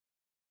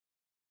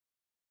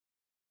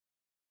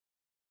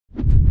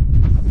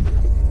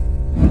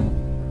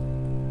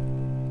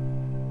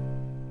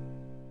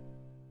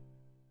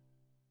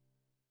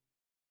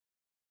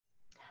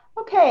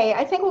Okay,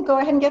 I think we'll go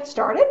ahead and get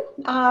started.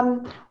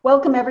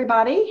 Welcome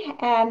everybody,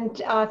 and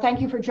thank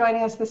you for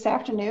joining us this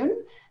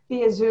afternoon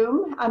via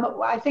Zoom.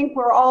 I think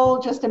we're all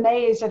just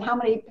amazed at how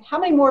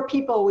many more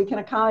people we can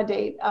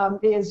accommodate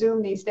via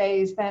Zoom these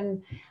days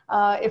than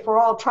if we're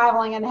all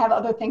traveling and have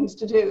other things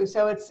to do.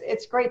 So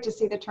it's great to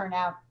see the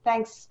turnout.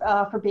 Thanks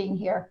for being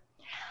here.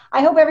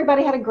 I hope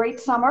everybody had a great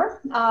summer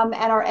and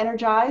are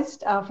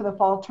energized for the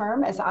fall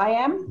term, as I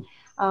am.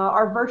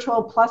 Our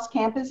Virtual Plus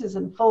campus is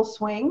in full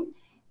swing.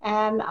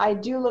 And I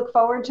do look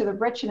forward to the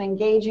rich and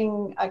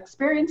engaging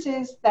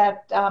experiences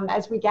that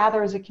as we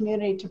gather as a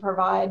community to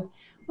provide,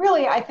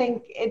 really, I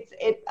think it's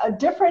a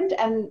different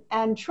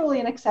and truly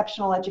an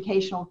exceptional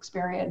educational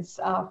experience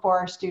for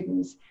our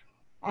students.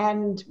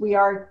 And we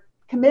are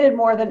committed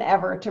more than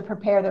ever to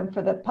prepare them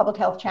for the public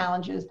health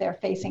challenges they're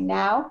facing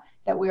now,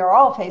 that we are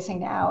all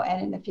facing now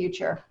and in the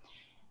future.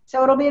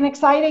 So it'll be an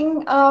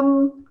exciting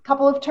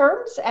couple of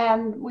terms,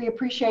 and we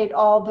appreciate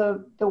all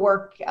the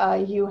work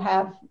you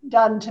have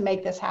done to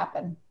make this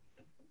happen.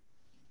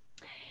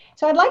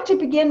 So I'd like to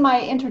begin my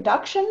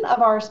introduction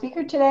of our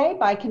speaker today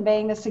by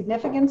conveying the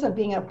significance of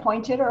being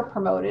appointed or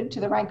promoted to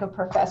the rank of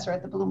professor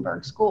at the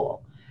Bloomberg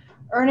School.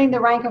 Earning the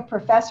rank of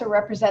professor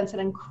represents an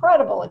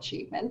incredible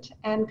achievement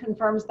and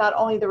confirms not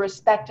only the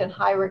respect and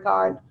high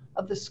regard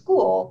of the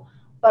school,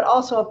 but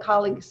also of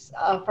colleagues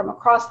from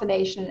across the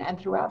nation and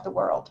throughout the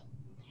world.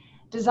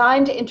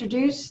 Designed to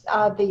introduce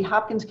the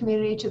Hopkins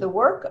community to the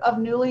work of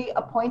newly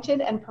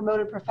appointed and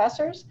promoted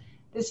professors,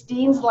 this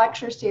Dean's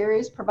Lecture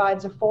Series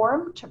provides a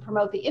forum to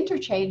promote the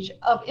interchange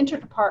of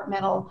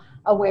interdepartmental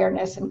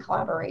awareness and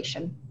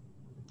collaboration.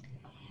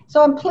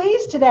 So I'm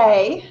pleased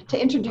today to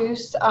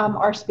introduce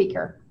our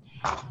speaker.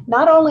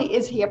 Not only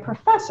is he a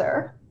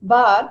professor,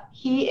 but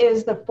he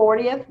is the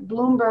 40th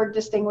Bloomberg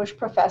Distinguished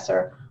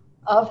Professor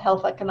of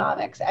Health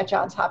Economics at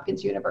Johns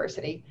Hopkins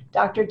University,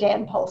 Dr.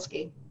 Dan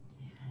Polsky.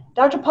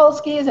 Dr.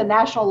 Polsky is a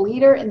national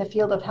leader in the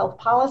field of health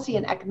policy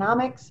and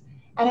economics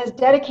and has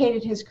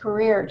dedicated his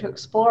career to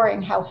exploring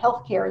how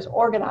healthcare is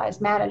organized,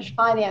 managed,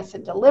 financed,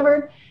 and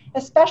delivered,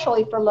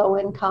 especially for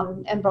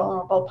low-income and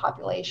vulnerable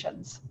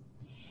populations.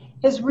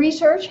 His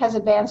research has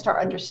advanced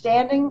our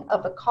understanding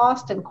of the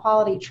cost and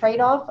quality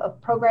trade-off of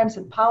programs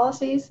and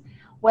policies,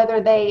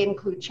 whether they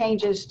include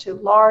changes to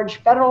large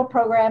federal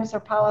programs or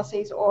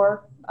policies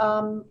or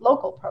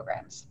local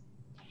programs.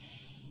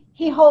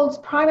 He holds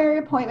primary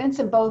appointments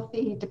in both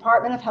the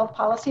Department of Health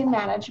Policy and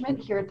Management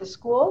here at the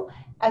school,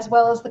 as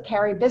well as the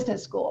Carey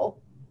Business School,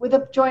 with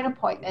a joint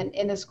appointment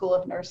in the School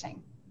of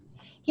Nursing.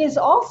 He is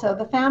also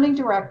the founding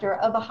director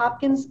of the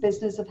Hopkins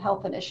Business of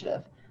Health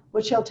Initiative,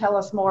 which he'll tell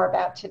us more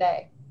about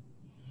today.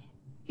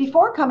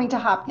 Before coming to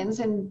Hopkins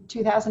in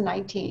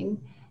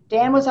 2019,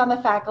 Dan was on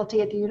the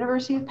faculty at the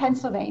University of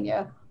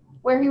Pennsylvania,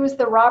 where he was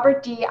the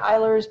Robert D.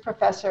 Eilers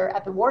Professor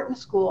at the Wharton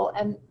School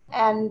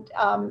and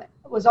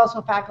was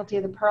also faculty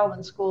of the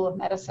Perelman School of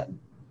Medicine.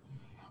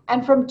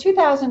 And from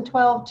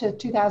 2012 to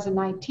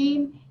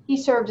 2019, he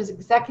served as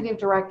executive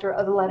director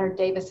of the Leonard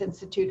Davis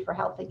Institute for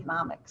Health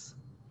Economics.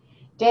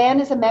 Dan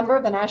is a member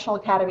of the National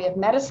Academy of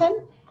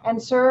Medicine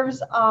and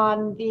serves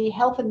on the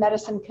Health and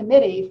Medicine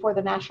Committee for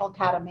the National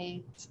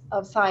Academy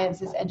of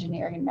Sciences,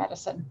 Engineering, and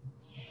Medicine.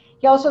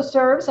 He also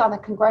serves on the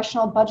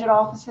Congressional Budget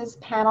Office's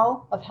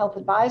panel of health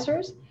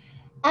advisors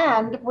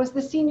and was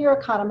the senior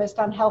economist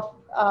on health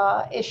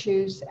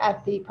issues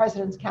at the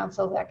President's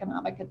Council of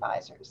Economic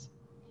Advisors.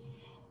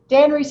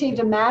 Dan received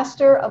a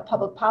Master of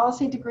Public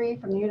Policy degree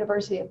from the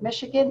University of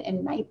Michigan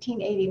in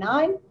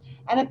 1989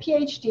 and a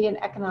PhD in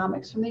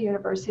economics from the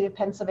University of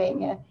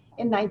Pennsylvania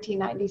in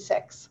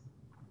 1996.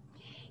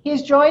 He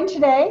is joined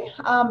today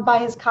by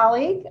his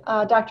colleague,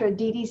 Dr.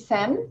 Aditi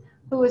Sen,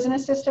 who is an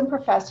assistant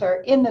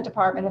professor in the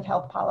Department of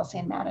Health Policy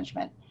and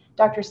Management.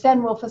 Dr.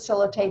 Sen will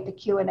facilitate the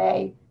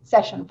Q&A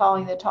session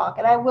following the talk.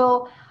 And I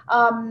will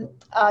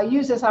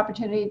use this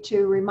opportunity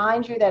to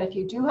remind you that if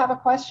you do have a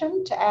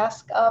question to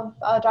ask of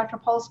Dr.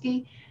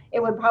 Polsky,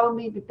 it would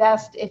probably be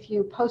best if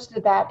you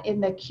posted that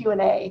in the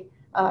Q&A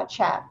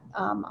chat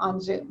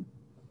on Zoom.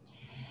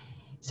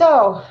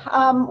 So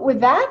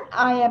with that,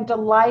 I am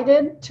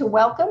delighted to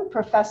welcome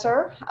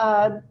Professor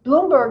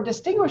Bloomberg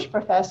Distinguished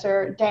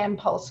Professor Dan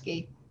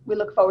Polsky. We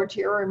look forward to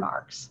your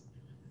remarks.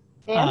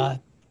 Dan?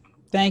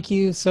 Thank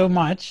you so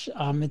much.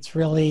 It's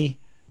really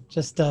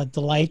just a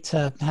delight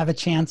to have a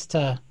chance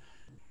to,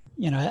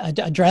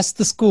 address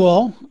the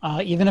school.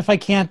 Even if I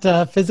can't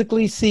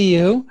physically see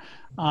you,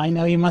 I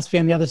know you must be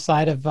on the other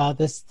side of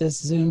this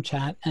Zoom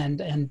chat.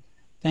 And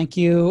thank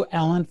you,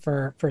 Ellen,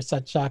 for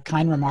such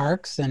kind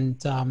remarks,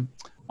 and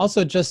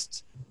also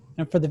just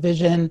for the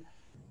vision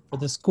for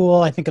the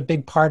school. I think a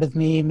big part of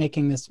me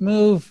making this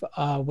move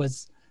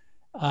was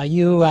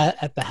you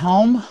at the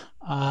helm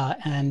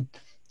and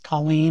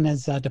Colleen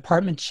as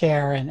department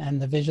chair, and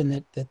the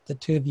vision that the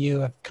two of you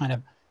have kind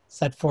of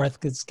set forth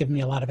has given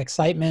me a lot of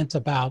excitement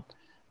about,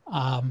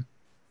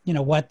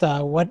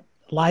 what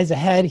lies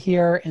ahead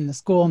here in the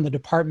school and the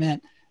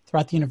department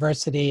throughout the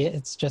university.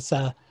 It's just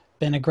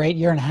been a great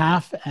year and a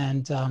half,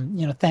 and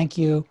thank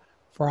you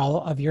for all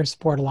of your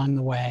support along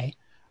the way.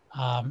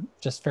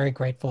 Just very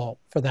grateful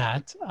for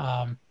that.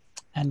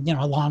 And,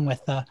 along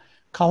with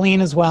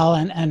Colleen as well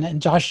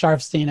and Josh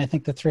Sharfstein, I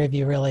think the three of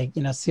you really,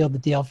 sealed the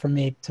deal for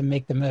me to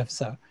make the move.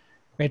 So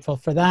grateful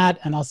for that.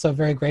 And also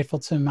very grateful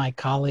to my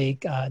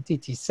colleague,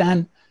 DT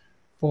Sen,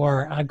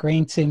 for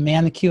agreeing to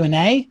man the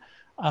Q&A.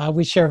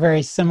 We share a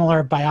very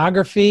similar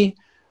biography.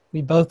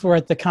 We both were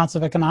at the Council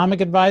of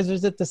Economic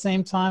Advisors at the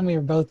same time. We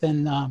were both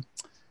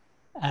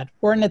at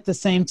Wharton at the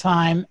same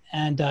time,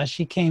 and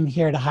she came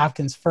here to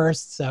Hopkins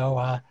first,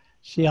 so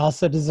she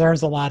also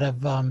deserves a lot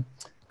of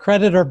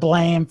credit or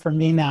blame for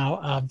me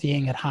now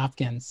being at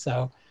Hopkins.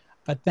 So,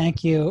 but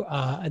thank you,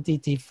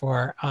 Aditi,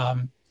 for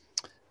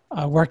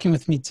working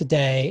with me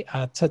today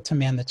to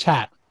man the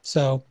chat.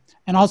 So,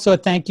 and also a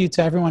thank you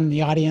to everyone in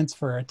the audience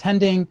for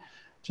attending.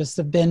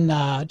 Just been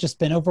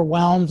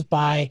overwhelmed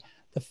by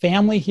the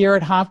family here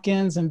at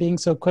Hopkins and being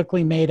so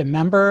quickly made a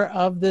member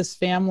of this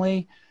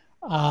family.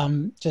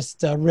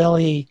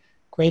 Really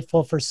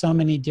grateful for so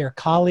many dear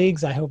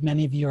colleagues. I hope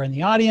many of you are in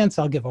the audience.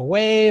 I'll give a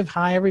wave.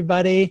 Hi,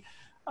 everybody.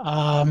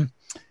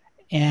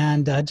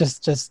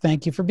 Just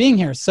thank you for being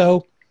here.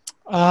 So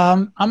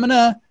I'm going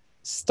to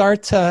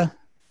start to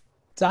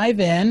dive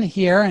in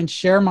here and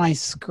share my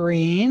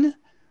screen.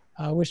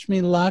 Wish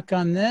me luck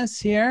on this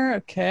here.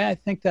 Okay, I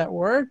think that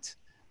worked.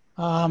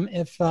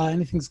 If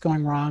anything's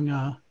going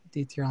wrong,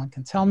 DT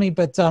can tell me.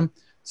 But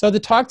so the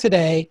talk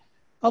today,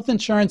 health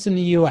insurance in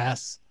the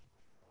U.S.,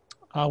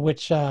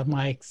 which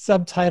my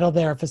subtitle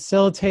there,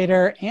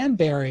 facilitator and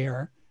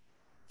barrier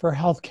for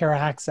healthcare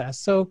access.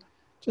 So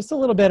just a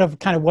little bit of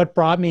kind of what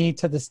brought me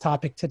to this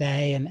topic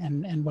today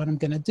and what I'm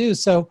going to do.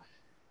 So,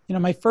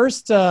 my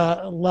first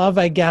love,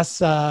 I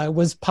guess,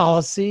 was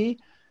policy.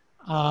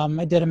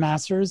 I did a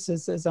master's,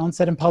 as Ellen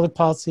said, in public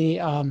policy,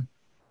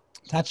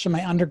 attached to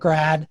my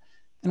undergrad,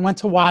 and went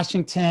to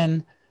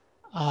Washington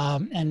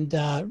got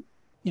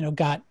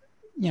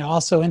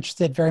also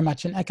interested very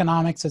much in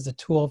economics as a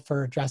tool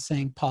for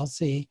addressing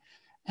policy,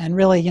 and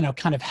really,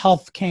 kind of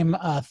health came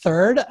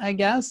third, I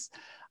guess.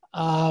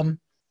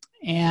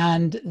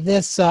 And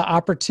this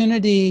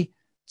opportunity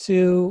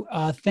to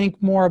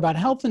think more about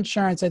health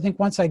insurance, I think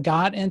once I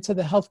got into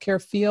the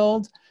healthcare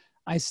field,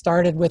 I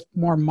started with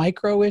more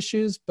micro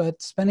issues,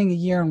 but spending a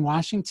year in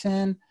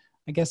Washington,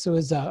 I guess it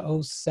was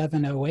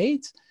 07,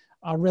 08,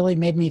 really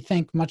made me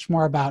think much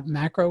more about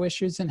macro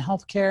issues in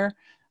healthcare.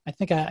 I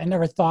think I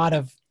never thought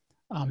of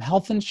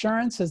health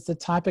insurance as the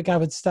topic I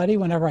would study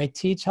whenever I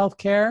teach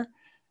healthcare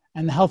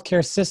and the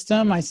healthcare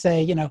system. I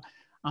say,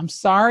 I'm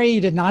sorry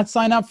you did not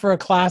sign up for a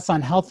class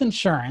on health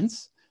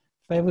insurance.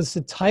 If it was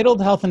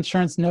titled health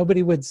insurance,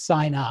 nobody would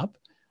sign up.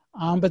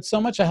 But so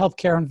much of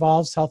healthcare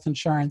involves health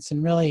insurance,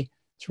 and really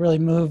to really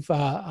move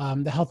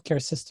the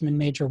healthcare system in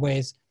major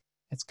ways,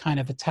 it's kind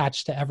of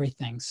attached to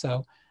everything.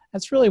 So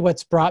that's really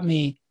what's brought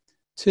me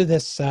to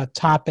this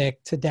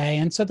topic today.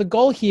 And so the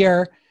goal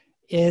here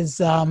is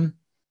to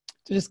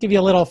just give you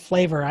a little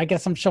flavor. I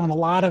guess I'm showing a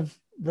lot of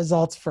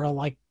results for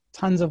like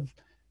tons of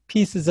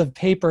pieces of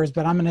papers,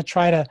 but I'm going to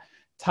try to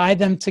tie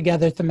them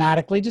together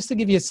thematically just to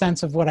give you a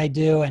sense of what I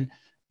do and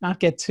not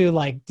get too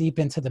deep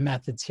into the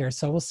methods here.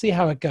 So we'll see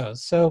how it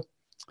goes. So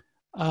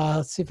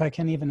let's see if I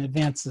can even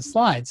advance the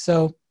slides.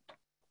 So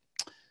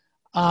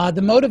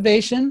the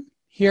motivation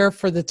here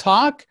for the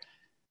talk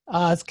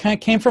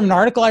came from an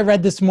article I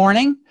read this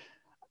morning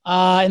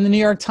in the New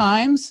York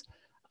Times.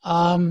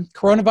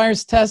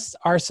 Coronavirus tests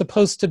are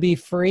supposed to be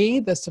free.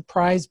 The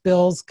surprise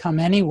bills come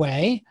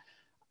anyway,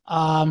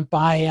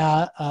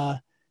 by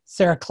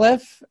Sarah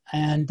Cliff.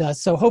 And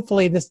so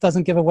hopefully this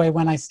doesn't give away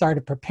when I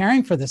started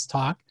preparing for this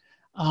talk,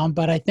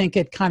 but I think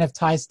it kind of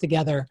ties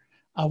together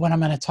what I'm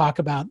going to talk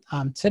about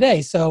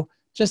today. So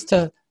just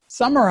to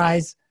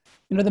summarize,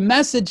 the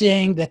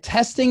messaging that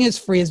testing is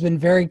free has been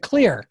very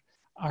clear.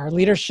 Our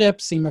leadership,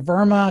 Seema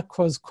Verma,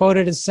 was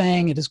quoted as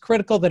saying, "It is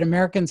critical that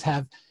Americans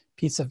have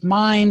peace of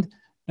mind,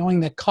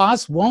 knowing that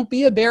costs won't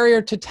be a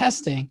barrier to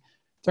testing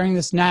during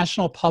this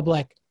national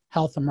public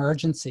health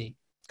emergency."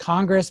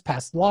 Congress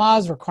passed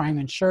laws requiring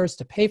insurers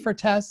to pay for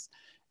tests,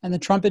 and the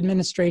Trump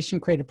administration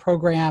created a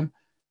program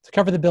to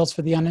cover the bills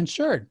for the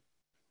uninsured.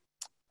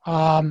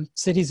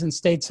 Cities and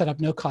states set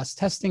up no-cost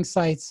testing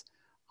sites,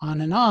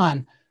 on and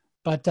on.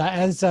 But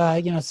as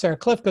Sarah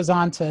Cliff goes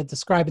on to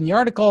describe in the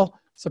article,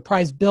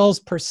 surprise bills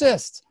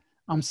persist.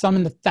 Some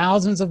in the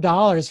thousands of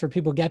dollars for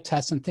people who get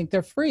tests and think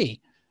they're free.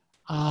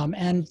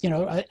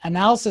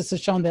 Analysis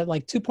has shown that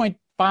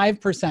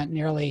 2.5%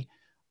 nearly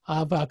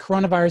of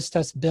coronavirus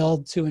tests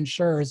billed to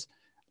insurers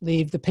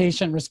leave the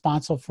patient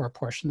responsible for a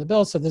portion of the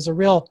bill. So there's a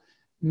real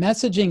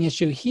messaging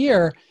issue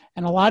here,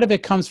 and a lot of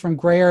it comes from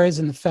gray areas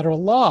in the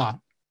federal law.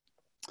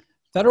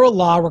 Federal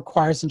law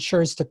requires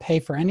insurers to pay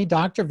for any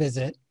doctor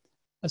visit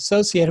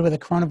associated with a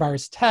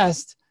coronavirus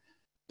test,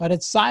 but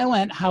it's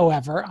silent,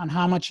 however, on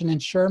how much an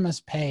insurer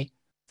must pay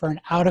for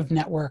an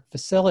out-of-network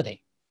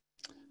facility.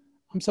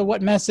 So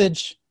what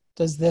message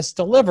does this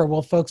deliver?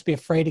 Will folks be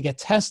afraid to get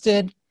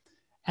tested?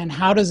 And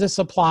how does this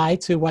apply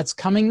to what's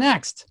coming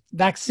next?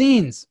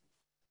 Vaccines.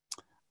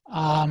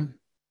 And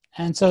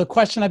so the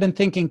question I've been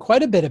thinking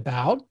quite a bit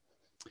about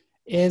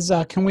is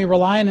can we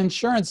rely on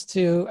insurance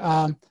to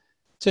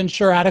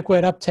ensure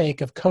adequate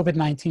uptake of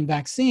COVID-19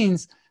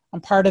 vaccines?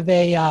 I'm part of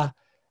a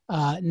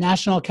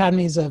National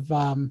Academies of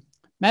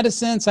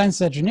Medicine,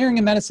 Science, Engineering,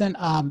 and Medicine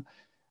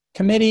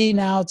committee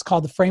now. It's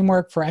called the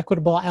Framework for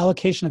Equitable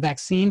Allocation of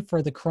Vaccine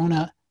for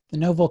the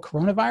novel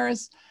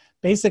coronavirus.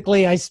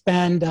 Basically, I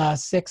spend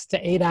 6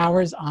 to 8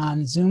 hours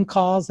on Zoom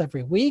calls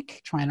every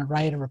week, trying to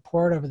write a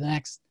report over the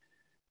next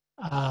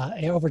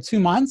over 2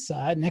 months.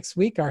 Next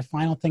week, our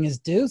final thing is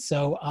due,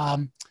 so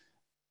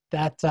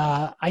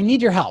I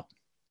need your help.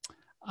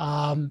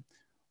 A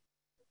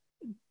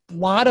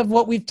lot of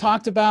what we've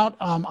talked about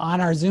on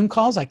our Zoom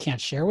calls, I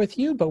can't share with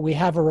you, but we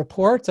have a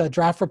report, a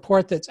draft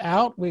report that's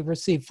out. We've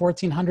received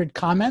 1,400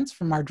 comments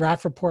from our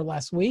draft report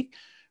last week.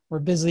 We're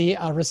busy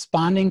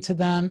responding to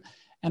them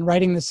and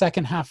writing the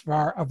second half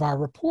of our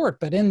report.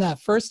 But in the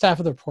first half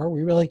of the report,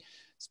 we really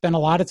spent a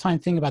lot of time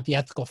thinking about the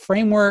ethical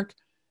framework,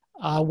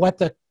 what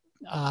the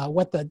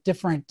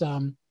different,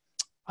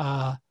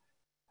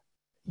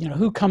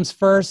 who comes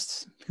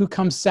first, who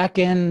comes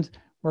second.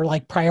 We're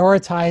like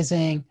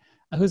prioritizing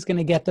who's going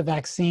to get the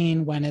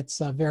vaccine when it's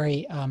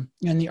very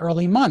in the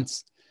early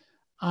months.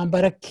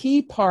 But a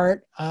key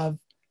part of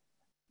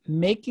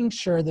making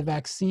sure the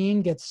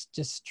vaccine gets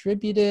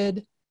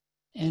distributed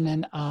in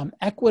an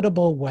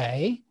equitable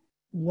way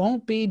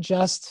won't be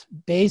just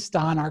based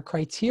on our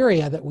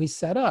criteria that we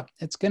set up.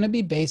 It's going to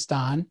be based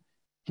on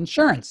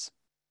insurance.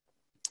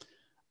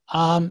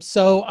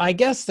 So I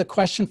guess the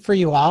question for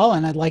you all,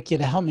 and I'd like you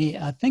to help me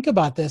think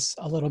about this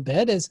a little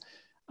bit, is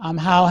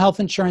how health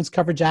insurance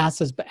coverage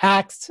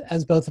acts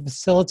as both a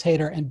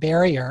facilitator and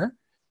barrier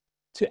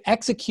to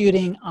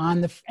executing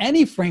on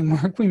any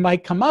framework we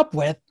might come up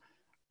with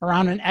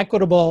around an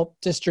equitable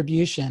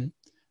distribution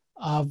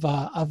of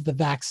the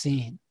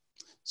vaccine.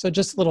 So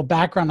just a little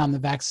background on the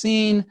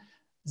vaccine.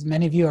 As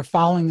many of you are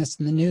following this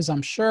in the news,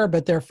 I'm sure,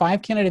 but there are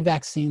 5 candidate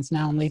vaccines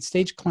now in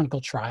late-stage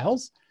clinical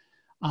trials.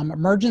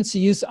 Emergency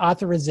use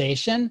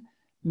authorization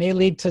may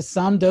lead to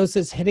some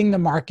doses hitting the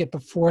market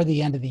before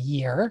the end of the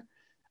year,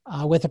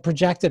 with a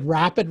projected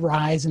rapid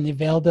rise in the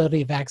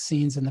availability of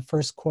vaccines in the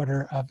first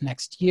quarter of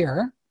next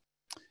year.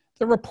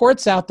 The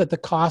report's out that the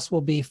cost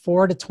will be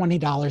 $4 to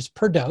 $20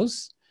 per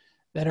dose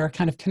that are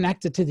kind of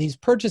connected to these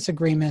purchase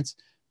agreements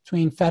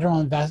between federal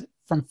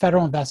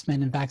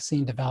investment in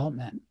vaccine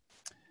development.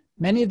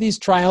 Many of these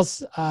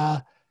trials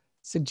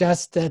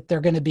suggest that there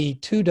are going to be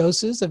 2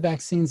 doses of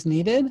vaccines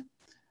needed.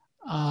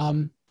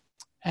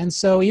 And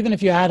so even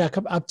if you add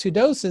up 2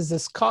 doses,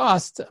 this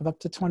cost of up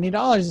to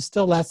 $20 is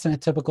still less than a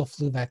typical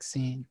flu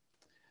vaccine.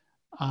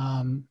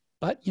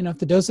 But if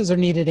the doses are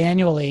needed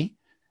annually,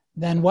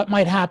 then what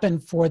might happen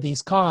for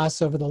these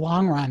costs over the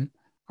long run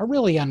are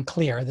really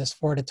unclear. This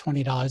 $4 to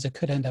 $20, it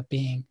could end up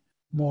being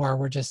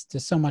more. There's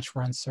so much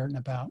we're uncertain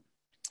about.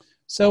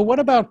 So what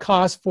about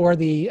costs for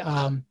the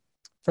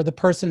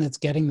person that's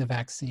getting the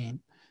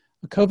vaccine?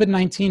 A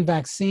COVID-19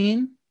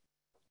 vaccine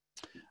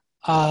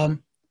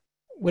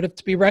would have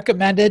to be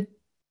recommended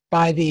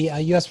by the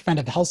U.S.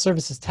 Preventive Health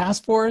Services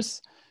Task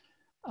Force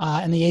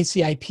and the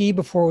ACIP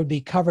before it would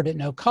be covered at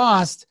no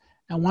cost.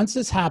 And once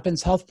this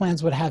happens, health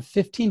plans would have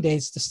 15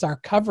 days to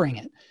start covering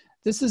it.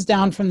 This is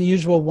down from the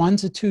usual 1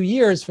 to 2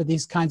 years for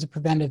these kinds of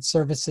preventive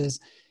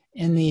services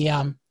in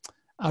the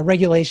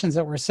regulations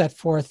that were set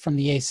forth from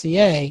the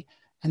ACA.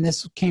 And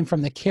this came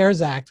from the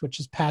CARES Act, which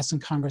was passed in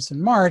Congress in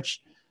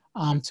March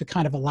to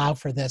kind of allow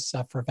for this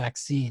for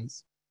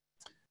vaccines.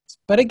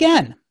 But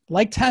again,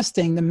 like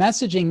testing, the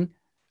messaging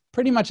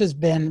pretty much has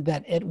been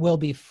that it will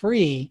be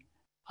free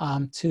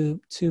to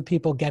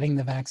people getting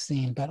the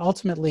vaccine, but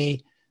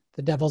ultimately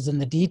the devil's in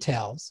the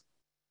details.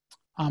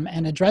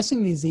 And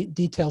addressing these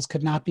details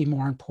could not be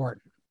more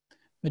important.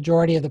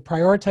 Majority of the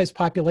prioritized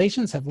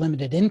populations have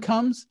limited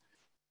incomes.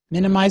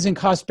 Minimizing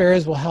cost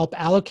barriers will help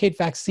allocate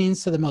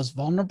vaccines to the most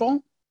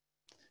vulnerable.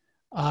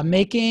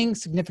 Making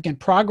significant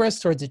progress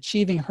towards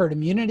achieving herd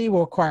immunity will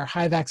require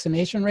high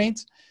vaccination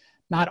rates,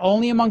 not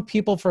only among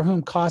people for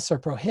whom costs are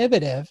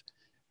prohibitive,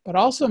 but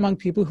also among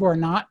people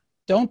who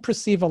don't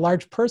perceive a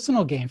large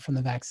personal gain from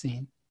the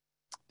vaccine.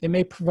 They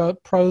may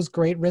pose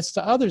great risks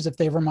to others if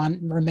they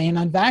remain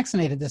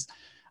unvaccinated. This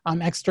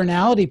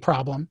externality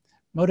problem,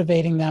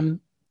 motivating them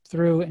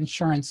through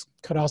insurance,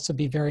 could also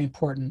be very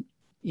important,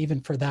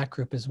 even for that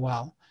group as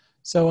well.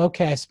 So,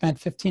 okay, I spent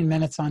 15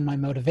 minutes on my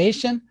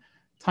motivation.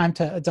 Time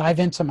to dive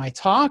into my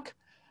talk.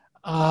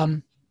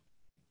 I'm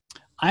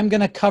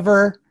going to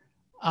cover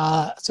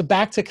so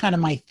back to kind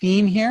of my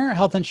theme here,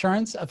 health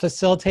insurance, a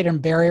facilitator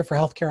and barrier for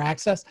healthcare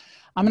access.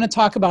 I'm going to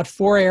talk about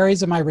 4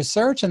 areas of my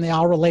research, and they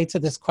all relate to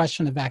this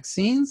question of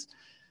vaccines.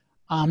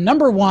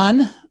 Number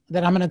 1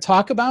 that I'm going to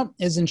talk about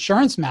is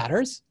insurance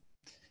matters.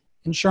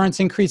 Insurance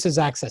increases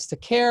access to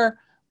care,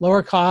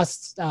 lower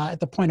costs at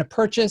the point of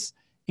purchase,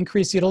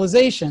 increased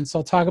utilization. So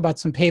I'll talk about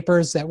some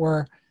papers that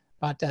were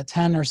about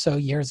 10 or so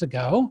years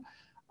ago.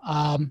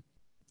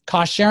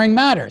 Cost sharing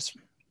matters.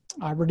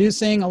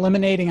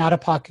 Eliminating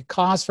out-of-pocket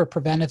costs for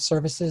preventive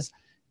services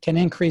can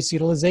increase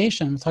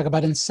utilization. We'll talk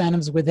about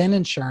incentives within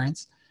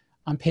insurance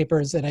on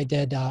papers that I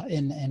did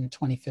in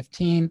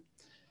 2015.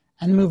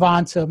 and move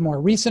on to more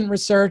recent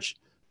research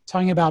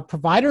talking about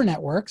provider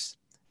networks.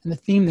 And the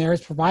theme there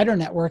is provider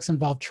networks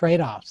involve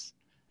trade-offs.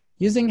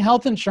 Using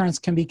health insurance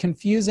can be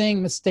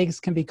confusing, mistakes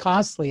can be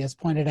costly, as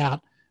pointed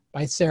out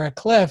by Sarah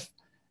Cliff.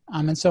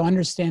 And so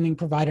understanding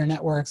provider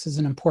networks is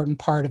an important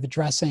part of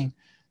addressing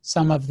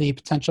some of the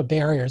potential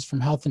barriers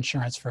from health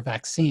insurance for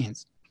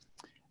vaccines.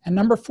 And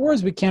number 4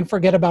 is we can't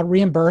forget about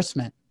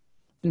reimbursement.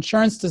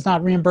 Insurance does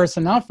not reimburse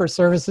enough for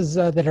services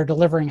that are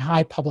delivering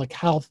high public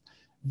health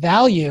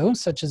value,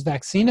 such as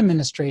vaccine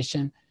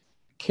administration.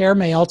 Care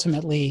may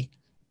ultimately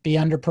be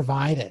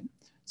underprovided.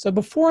 So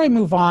before I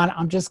move on,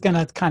 I'm just going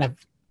to kind of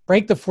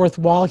break the fourth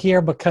wall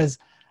here because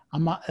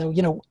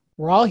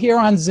we're all here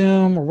on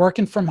Zoom, we're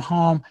working from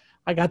home.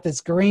 I got this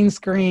green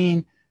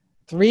screen,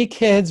 3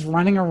 kids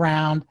running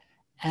around,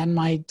 and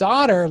my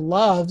daughter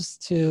loves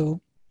to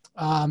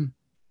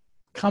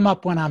come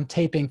up when I'm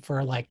taping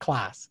for like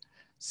class.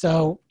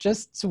 So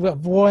just to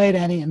avoid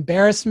any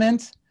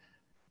embarrassment,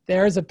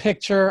 there's a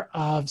picture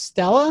of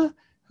Stella,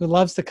 who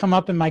loves to come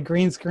up in my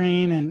green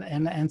screen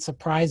and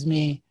surprise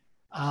me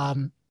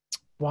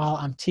while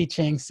I'm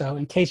teaching. So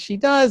in case she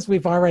does,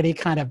 we've already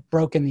kind of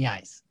broken the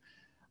ice.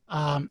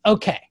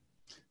 Okay,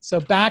 so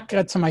back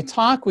to my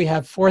talk, we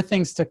have 4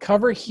 things to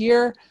cover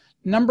here.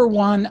 Number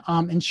 1,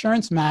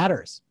 insurance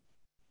matters.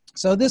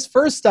 So this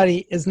first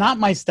study is not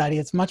my study.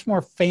 It's much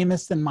more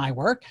famous than my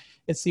work.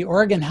 It's the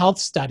Oregon Health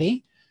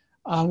Study,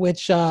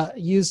 which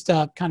used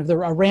kind of a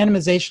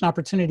randomization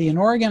opportunity in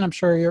Oregon. I'm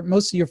sure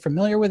most of you are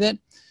familiar with it,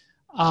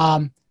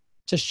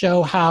 to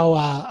show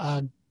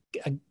how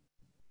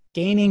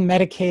gaining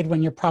Medicaid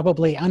when you're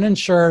probably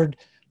uninsured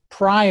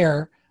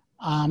prior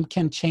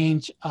can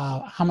change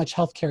how much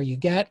health care you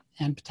get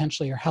and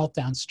potentially your health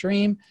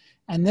downstream.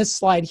 And this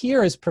slide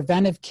here is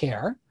preventive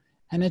care.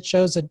 And it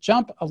shows a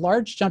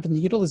large jump in the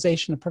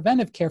utilization of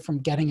preventive care from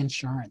getting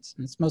insurance.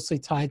 And it's mostly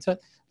tied to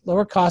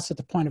lower costs at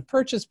the point of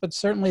purchase, but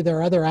certainly there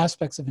are other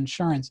aspects of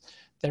insurance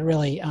that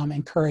really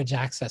encourage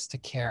access to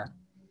care.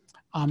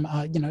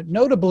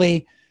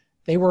 Notably,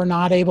 they were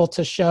not able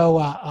to show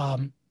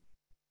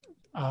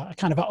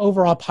kind of an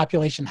overall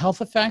population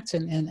health effect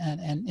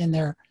in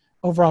their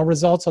overall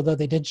results, although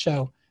they did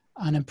show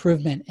an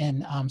improvement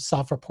in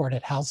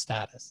self-reported health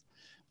status.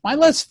 My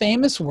less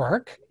famous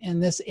work in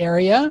this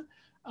area,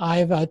 I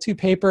have 2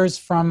 papers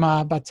from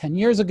about 10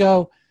 years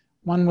ago.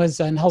 One was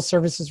in health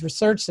services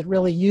research that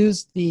really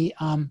used the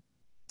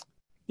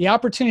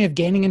opportunity of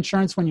gaining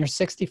insurance when you're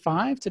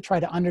 65 to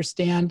try to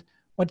understand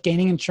what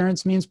gaining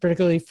insurance means,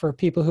 particularly for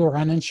people who are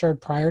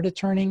uninsured prior to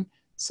turning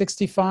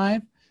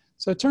 65.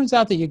 So it turns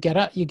out that you get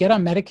on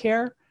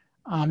Medicare.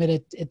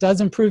 It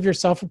does improve your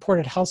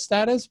self-reported health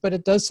status, but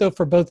it does so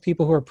for both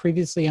people who are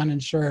previously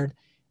uninsured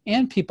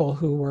and people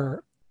who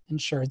were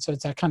insured. So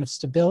it's that kind of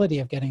stability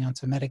of getting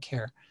onto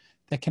Medicare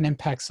that can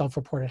impact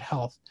self-reported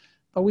health.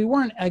 But we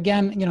weren't,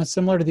 again,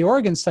 similar to the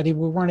Oregon study,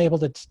 we weren't able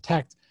to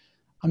detect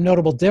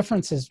notable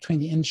differences between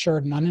the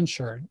insured and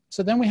uninsured.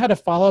 So then we had a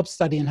follow-up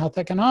study in health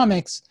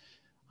economics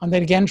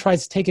that again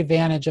tries to take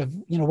advantage of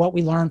what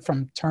we learned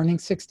from turning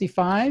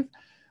 65.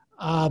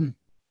 And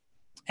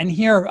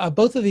here,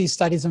 both of these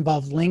studies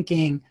involve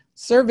linking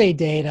survey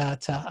data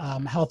to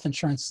health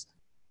insurance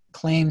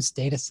claims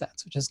data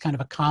sets, which is kind of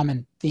a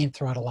common theme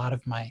throughout a lot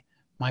of my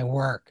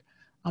work.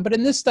 But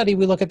in this study,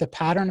 we look at the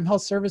pattern of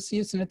health service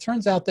use, and it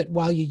turns out that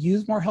while you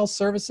use more health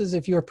services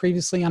if you were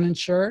previously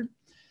uninsured,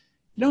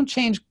 you don't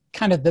change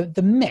kind of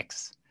the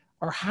mix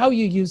or how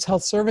you use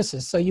health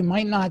services. So you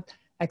might not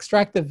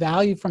extract the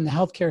value from the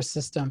healthcare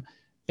system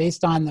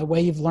based on the way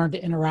you've learned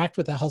to interact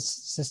with the health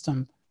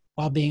system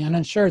while being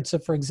uninsured. So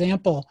for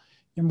example,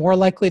 you're more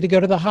likely to go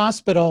to the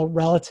hospital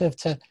relative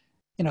to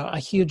a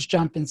huge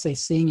jump in, say,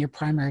 seeing your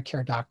primary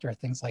care doctor,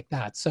 things like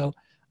that. So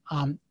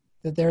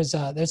there's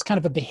kind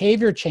of a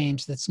behavior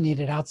change that's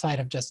needed outside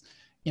of just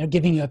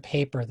giving you a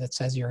paper that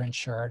says you're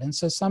insured. And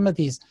so some of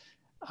these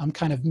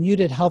kind of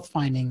muted health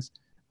findings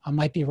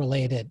might be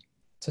related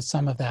to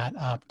some of that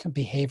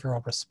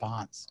behavioral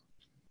response.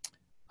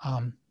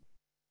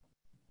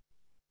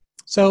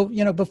 So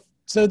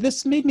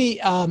this made me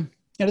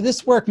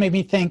this work made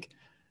me think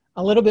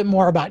a little bit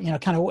more about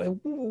kind of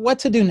what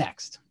to do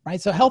next,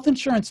 right? So health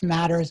insurance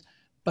matters,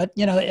 but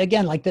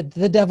again, like the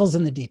devil's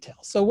in the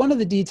details. So one of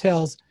the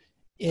details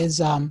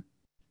is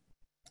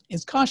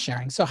cost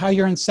sharing. So how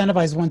you're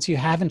incentivized once you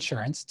have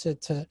insurance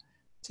to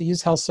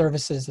use health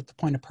services at the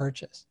point of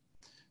purchase.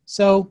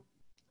 So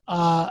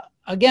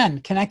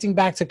again, connecting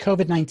back to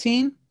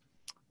COVID-19,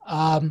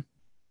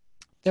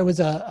 there was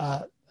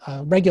a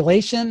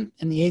regulation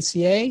in the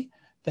ACA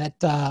that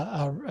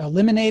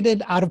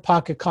eliminated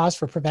out-of-pocket costs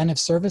for preventive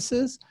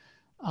services.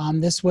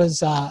 This was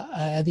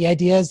the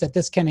idea is that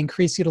this can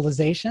increase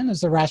utilization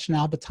as the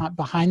rationale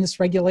behind this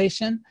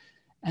regulation.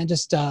 And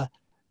just the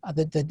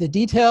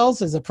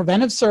details is a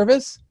preventive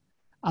service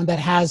that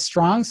has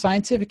strong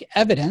scientific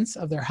evidence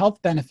of their health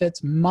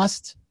benefits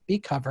must be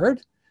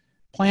covered.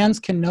 Plans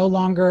can no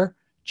longer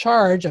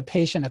charge a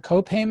patient a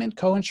copayment,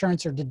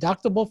 coinsurance, or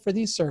deductible for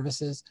these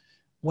services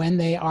when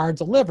they are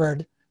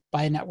delivered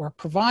by a network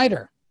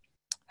provider.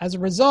 As a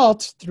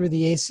result, through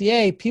the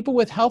ACA, people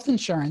with health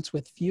insurance,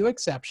 with few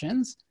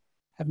exceptions,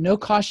 have no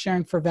cost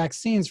sharing for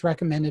vaccines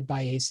recommended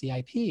by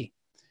ACIP.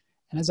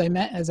 And as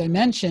I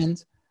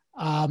mentioned,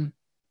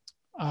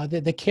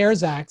 the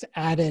CARES Act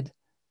added,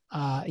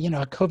 a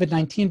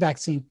COVID-19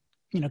 vaccine,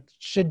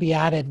 should be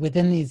added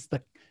within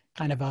the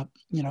kind of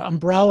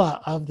umbrella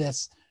of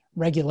this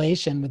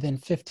regulation within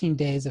 15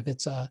 days of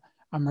its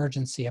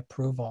emergency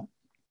approval.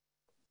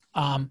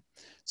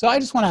 So I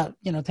just want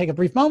to, take a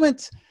brief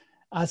moment,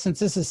 since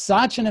this is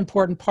such an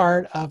important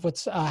part of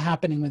what's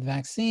happening with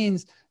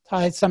vaccines, to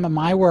highlight some of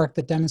my work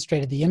that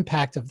demonstrated the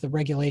impact of the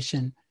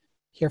regulation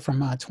here from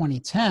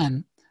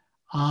 2010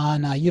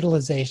 on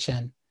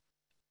utilization,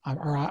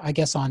 or I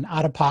guess on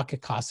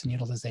out-of-pocket costs and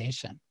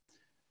utilization.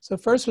 So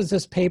first was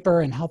this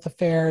paper in Health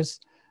Affairs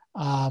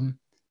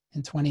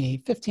in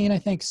 2015, I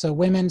think. So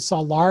women saw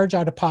large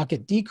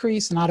out-of-pocket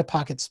decrease in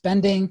out-of-pocket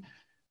spending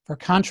for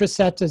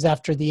contraceptives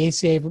after the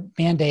ACA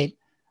mandate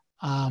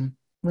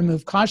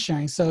removed cost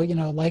sharing. So,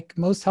 like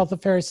most health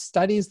affairs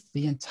studies,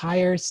 the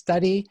entire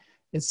study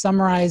is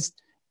summarized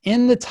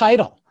in the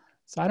title.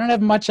 So I don't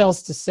have much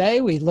else to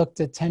say. We looked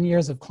at 10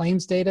 years of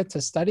claims data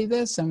to study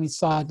this, and we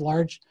saw a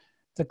large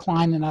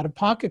decline in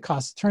out-of-pocket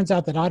costs. It turns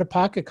out that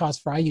out-of-pocket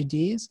costs for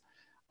IUDs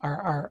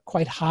are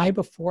quite high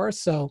before.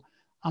 So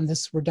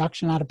this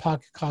reduction in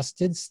out-of-pocket costs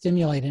did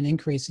stimulate an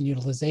increase in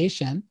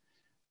utilization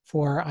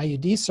for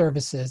IUD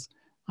services.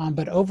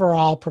 But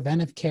overall,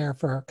 preventive care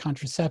for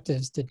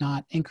contraceptives did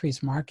not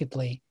increase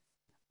markedly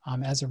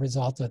as a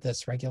result of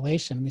this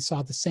regulation. We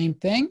saw the same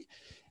thing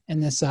in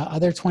this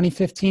other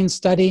 2015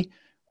 study,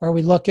 where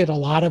we look at a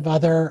lot of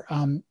other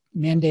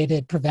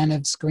mandated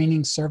preventive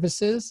screening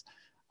services.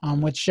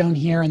 What's shown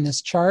here in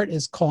this chart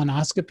is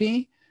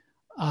colonoscopy.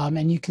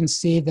 And you can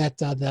see that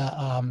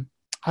the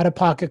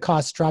out-of-pocket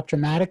costs dropped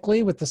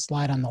dramatically with the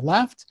slide on the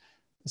left.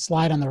 The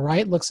slide on the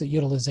right looks at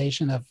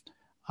utilization of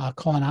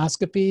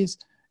colonoscopies,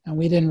 and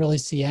we didn't really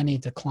see any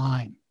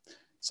decline.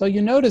 So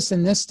you notice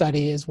in this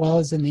study, as well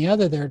as in the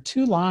other, there are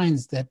two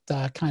lines that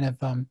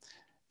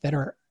that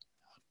are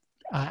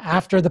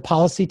after the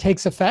policy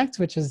takes effect,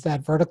 which is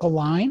that vertical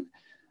line.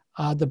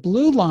 The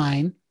blue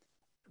line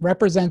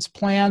represents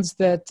plans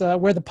that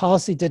where the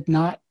policy did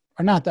not,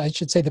 or not, I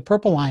should say the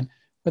purple line,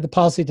 where the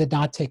policy did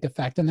not take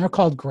effect, and they're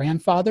called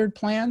grandfathered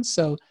plans.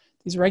 So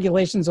these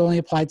regulations only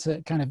apply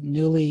to kind of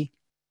newly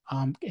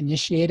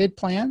initiated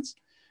plans.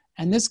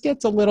 And this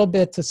gets a little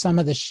bit to some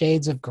of the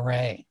shades of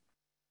gray.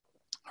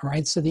 All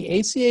right, so the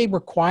ACA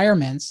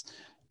requirements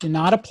do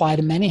not apply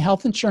to many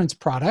health insurance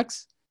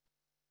products,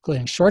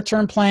 including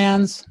short-term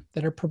plans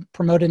that are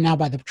promoted now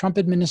by the Trump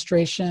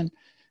administration,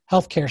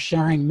 healthcare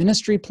sharing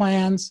ministry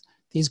plans,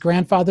 these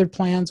grandfathered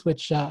plans,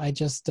 which I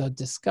just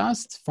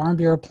discussed, Farm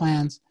Bureau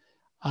plans.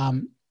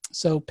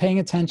 So paying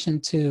attention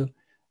to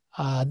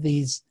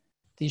these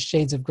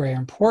shades of gray are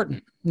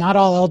important. Not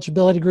all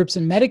eligibility groups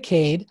in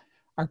Medicaid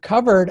are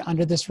covered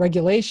under this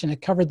regulation.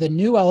 It covered the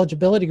new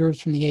eligibility groups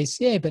from the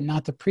ACA, but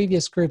not the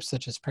previous groups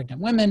such as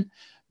pregnant women,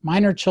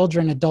 minor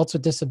children, adults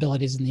with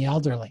disabilities, and the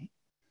elderly.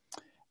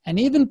 And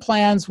even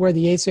plans where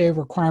the ACA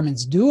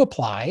requirements do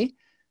apply,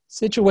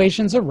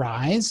 situations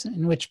arise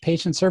in which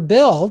patients are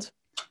billed,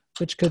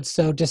 which could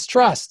sow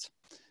distrust.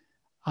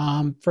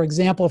 For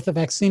example, if the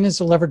vaccine is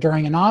delivered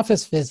during an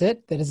office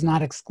visit that is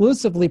not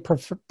exclusively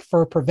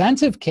for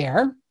preventive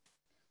care,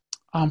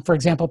 for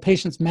example,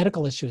 patient's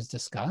medical issue is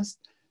discussed,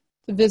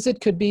 the visit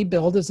could be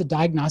billed as a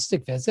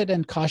diagnostic visit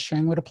and cost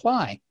sharing would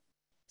apply.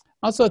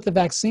 Also, if the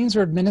vaccines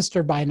are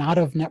administered by an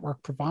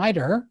out-of-network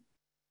provider,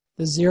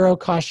 the zero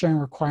cost sharing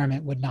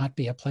requirement would not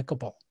be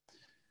applicable.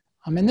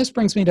 And this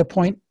brings me to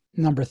point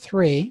number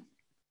 3,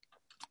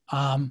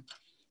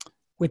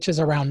 which is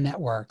around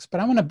networks.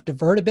 But I want to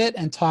divert a bit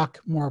and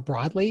talk more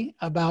broadly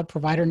about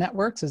provider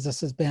networks, as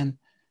this has been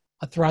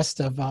a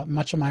thrust of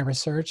much of my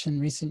research in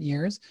recent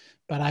years.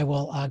 But I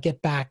will get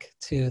back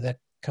to the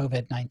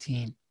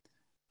COVID-19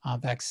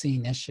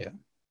 vaccine issue.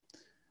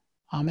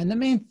 And the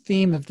main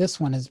theme of this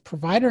one is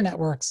provider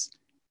networks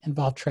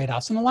involve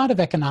trade-offs. And a lot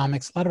of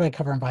economics, a lot of what I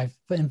cover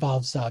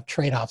involves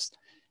trade-offs.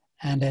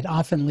 And it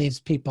often leaves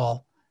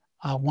people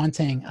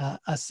wanting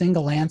a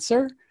single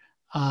answer.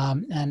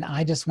 And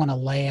I just want to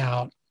lay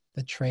out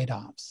the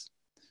trade-offs.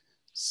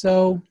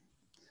 So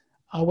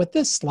with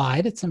this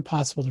slide, it's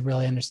impossible to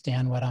really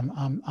understand what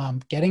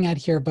I'm getting at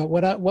here. But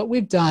what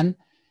we've done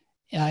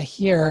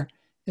here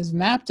is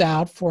mapped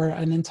out for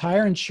an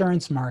entire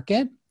insurance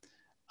market,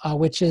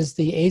 which is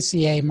the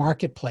ACA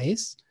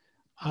marketplace.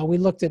 We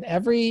looked at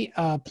every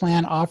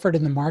plan offered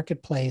in the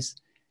marketplace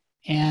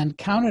and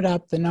counted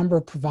up the number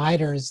of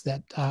providers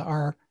that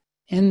are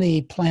in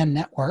the plan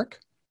network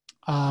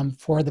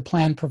for the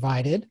plan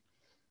provided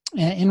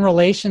in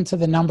relation to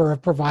the number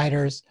of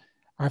providers,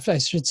 or I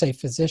should say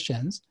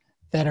physicians,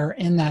 that are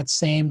in that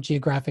same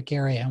geographic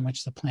area in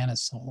which the plan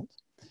is sold.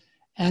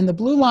 And the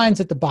blue lines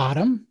at the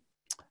bottom,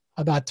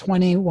 about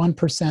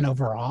 21%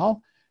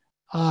 overall,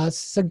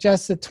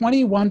 suggests that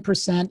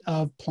 21%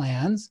 of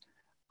plans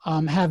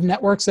have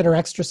networks that are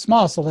extra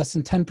small, so less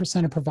than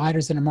 10% of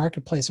providers in a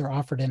marketplace are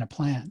offered in a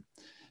plan.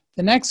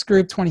 The next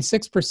group,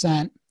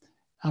 26%,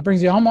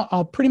 brings you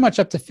almost pretty much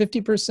up to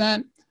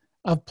 50%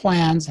 of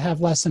plans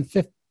have less than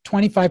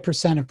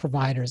 25% of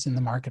providers in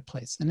the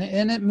marketplace, and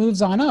it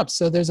moves on up.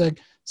 So there's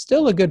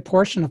still a good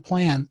portion of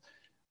plans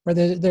where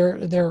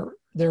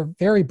they're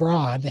very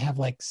broad. They have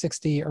like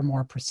 60 or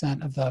more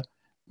percent of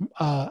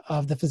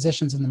the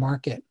physicians in the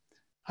market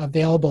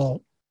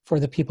available for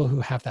the people who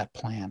have that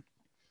plan.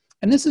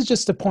 And this is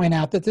just to point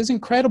out that there's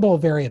incredible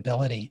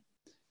variability.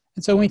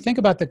 And so when we think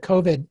about the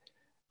COVID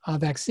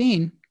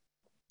vaccine,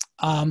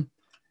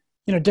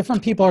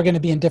 different people are going to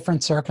be in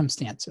different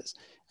circumstances.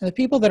 And the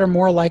people that are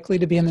more likely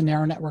to be in the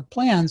narrow network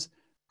plans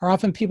are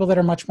often people that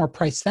are much more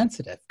price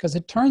sensitive, because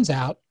it turns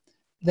out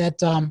that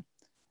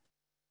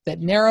that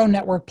narrow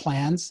network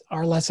plans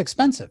are less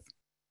expensive.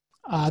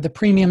 The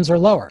premiums are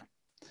lower.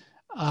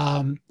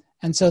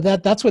 And so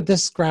that's what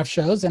this graph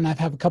shows. And I've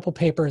have a couple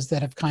papers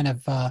that have kind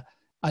of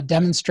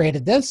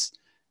demonstrated this,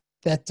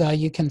 that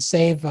you can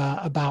save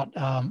about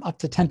up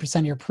to 10%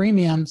 of your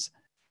premiums.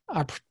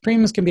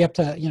 Premiums can be up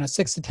to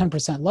 6 to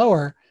 10%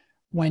 lower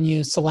when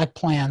you select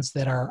plans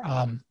that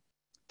are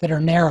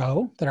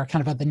narrow, that are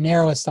kind of at the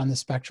narrowest on the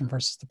spectrum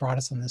versus the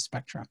broadest on the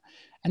spectrum.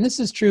 And this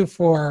is true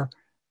for,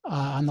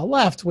 on the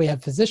left, we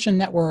have physician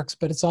networks,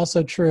 but it's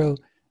also true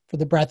for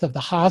the breadth of the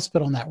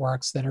hospital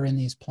networks that are in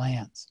these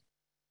plans.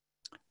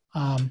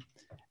 And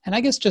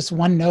I guess just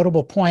one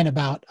notable point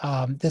about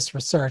this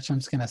research, I'm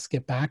just going to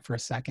skip back for a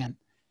second,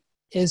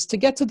 is to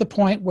get to the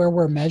point where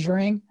we're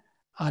measuring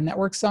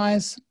network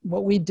size.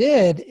 What we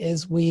did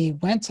is we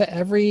went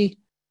to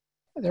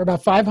there are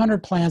about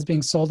 500 plans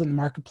being sold in the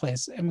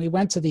marketplace, and we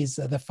went to these,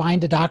 the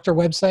Find a Doctor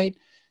website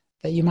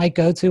that you might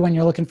go to when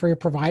you're looking for your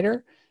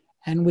provider.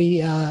 And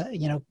we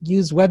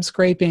used web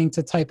scraping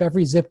to type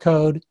every zip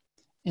code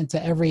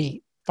into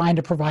every Find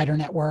a Provider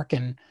network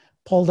and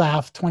pulled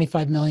off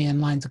 25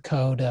 million lines of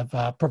code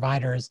of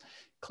providers,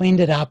 cleaned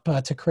it up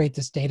to create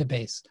this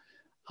database.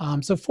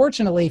 So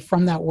fortunately,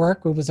 from that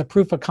work, it was a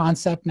proof of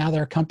concept. Now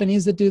there are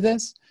companies that do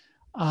this.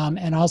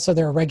 And also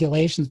there are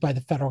regulations by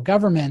the federal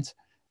government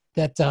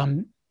that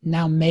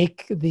now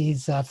make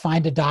these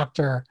Find a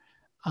Doctor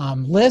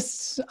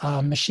lists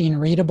machine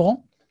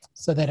readable,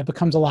 so that it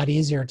becomes a lot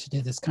easier to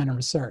do this kind of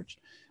research.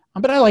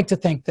 But I like to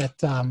think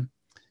that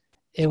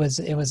it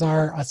was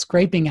our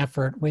scraping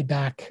effort way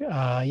back,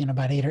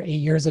 about 8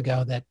 years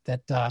ago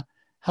that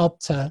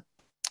helped to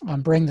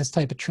bring this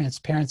type of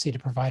transparency to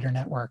provider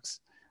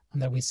networks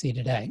that we see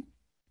today.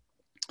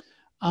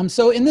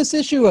 So in this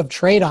issue of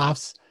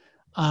trade-offs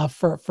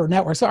for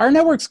networks, so are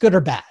networks good or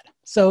bad?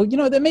 So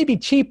they may be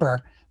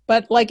cheaper,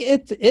 but like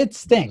it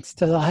stinks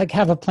to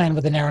have a plan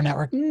with a narrow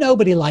network.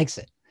 Nobody likes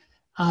it,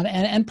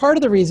 and part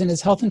of the reason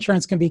is health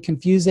insurance can be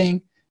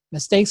confusing,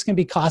 mistakes can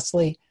be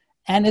costly,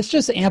 and it's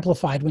just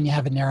amplified when you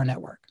have a narrow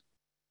network.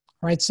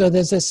 Right, so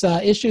there's this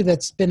issue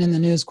that's been in the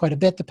news quite a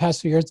bit the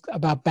past few years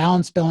about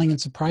balance billing and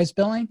surprise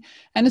billing,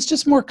 and it's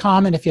just more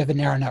common if you have a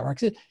narrow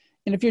network. And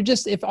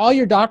if all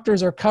your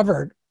doctors are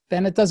covered,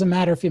 then it doesn't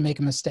matter if you make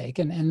a mistake,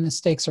 and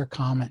mistakes are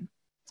common.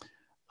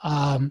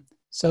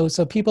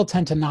 So people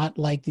tend to not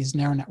like these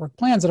narrow network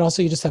plans, and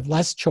also you just have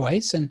less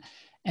choice, and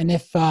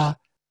if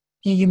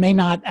you may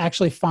not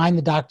actually find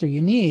the doctor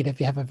you need if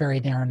you have a very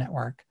narrow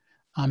network,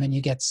 and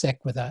you get sick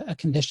with a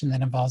condition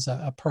that involves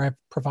a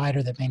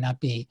provider that may not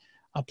be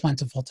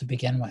plentiful to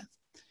begin with.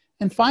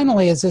 And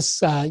finally, as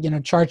this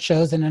chart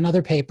shows in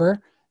another paper,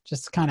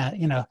 just kind of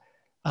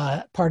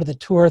part of the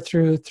tour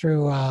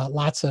through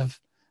lots of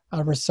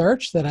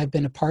research that I've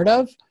been a part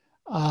of.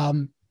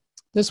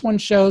 This one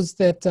shows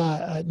that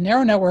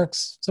narrow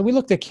networks, so we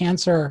looked at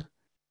cancer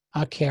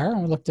care,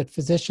 and we looked at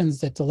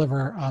physicians that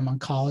deliver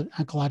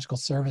oncological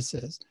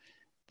services,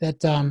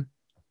 that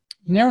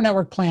narrow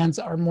network plans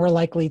are more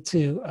likely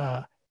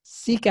to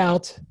seek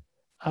out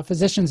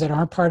physicians that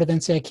aren't part of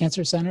NCI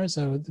cancer centers.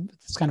 So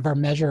it's kind of our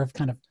measure of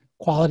kind of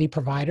quality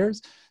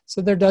providers.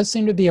 So there does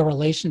seem to be a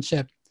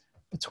relationship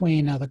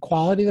between the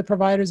quality of the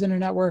providers in a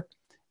network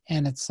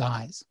and its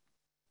size.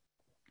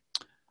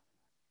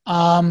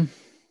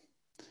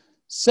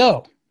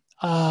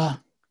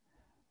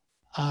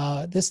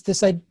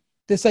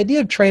 This idea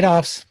of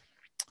trade-offs,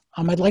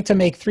 I'd like to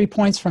make 3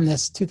 points from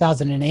this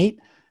 2008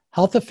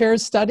 Health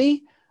Affairs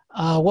study.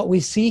 What we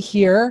see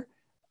here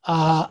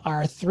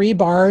are 3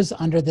 bars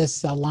under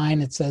this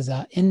line. It says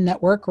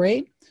in-network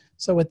rate.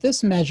 So what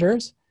this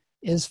measures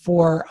is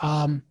for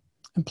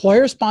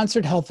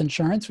employer-sponsored health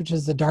insurance, which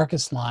is the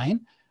darkest line,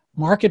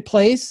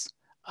 marketplace,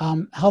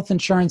 health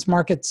insurance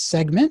market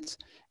segment,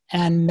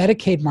 and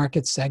Medicaid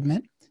market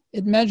segment.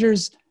 It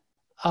measures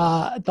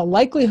the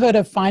likelihood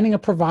of finding a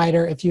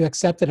provider if you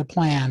accepted a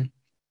plan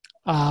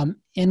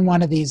in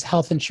one of these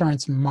health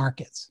insurance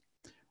markets,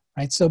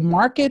 right? So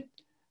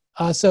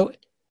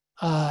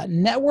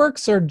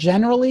networks are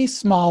generally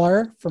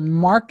smaller for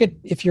market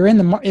if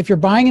you're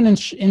buying an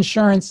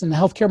insurance in the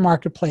healthcare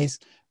marketplace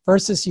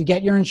versus you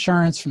get your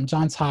insurance from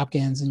Johns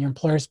Hopkins and your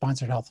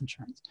employer-sponsored health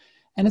insurance,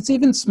 and it's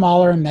even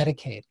smaller in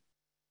Medicaid.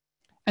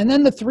 And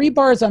then the 3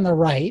 bars on the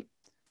right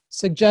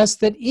suggest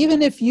that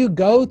even if you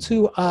go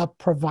to a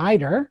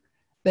provider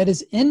that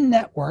is in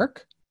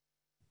network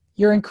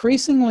you're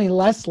increasingly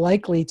less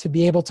likely to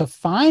be able to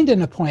find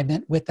an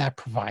appointment with that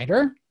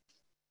provider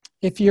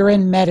if you're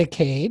in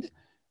Medicaid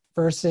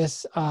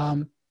versus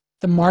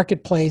the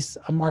marketplace,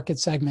 a market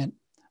segment,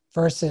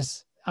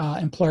 versus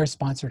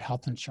employer-sponsored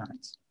health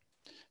insurance.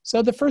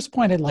 So the first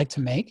point I'd like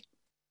to make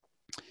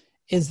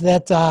is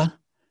that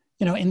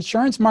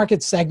insurance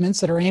market segments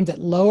that are aimed at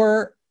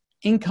lower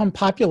income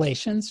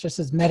populations, just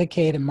as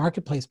Medicaid and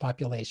marketplace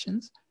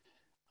populations,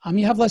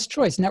 you have less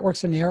choice.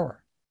 Networks are narrower.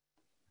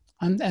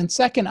 And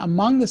second,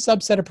 among the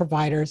subset of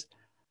providers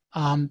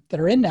that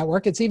are in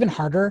network, it's even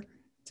harder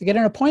to get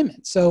an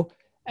appointment. So,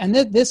 and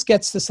this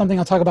gets to something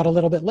I'll talk about a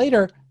little bit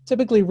later.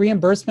 Typically,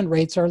 reimbursement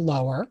rates are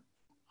lower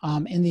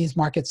in these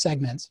market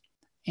segments,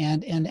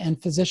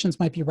 and physicians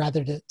might be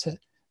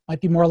might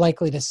be more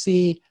likely to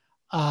see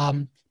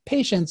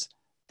patients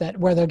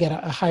where they'll get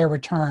a higher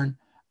return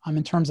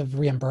in terms of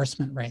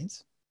reimbursement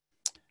rates.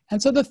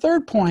 And so the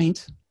third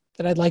point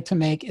that I'd like to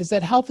make is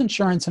that health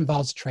insurance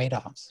involves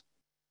trade-offs.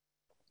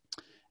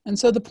 And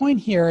so the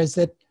point here is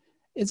that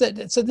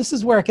so this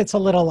is where it gets a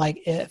little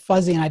like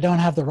fuzzy and I don't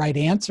have the right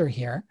answer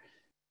here,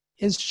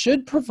 is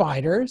should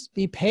providers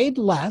be paid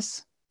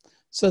less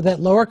so that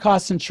lower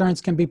cost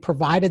insurance can be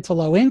provided to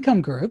low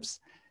income groups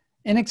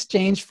in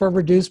exchange for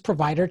reduced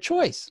provider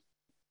choice?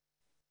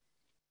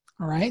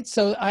 All right,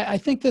 so I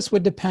think this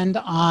would depend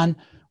on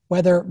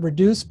whether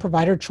reduced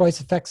provider choice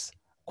affects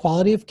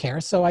quality of care.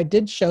 So I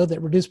did show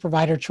that reduced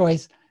provider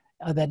choice,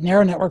 that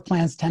narrow network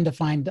plans tend to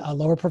find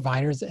lower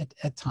providers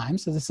at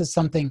times. So this is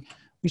something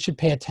we should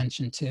pay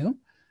attention to.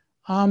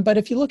 But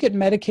if you look at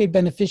Medicaid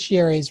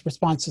beneficiaries'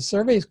 response to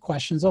survey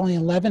questions, only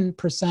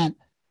 11%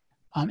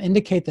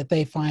 indicate that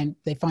they find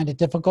it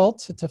difficult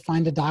to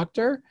find a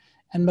doctor,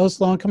 and most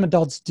low-income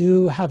adults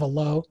do have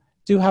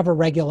a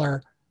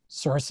regular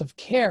source of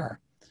care.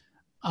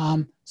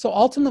 So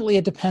ultimately,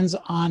 it depends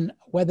on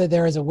whether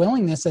there is a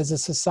willingness as a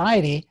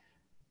society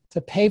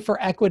to pay for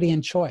equity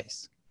and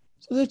choice.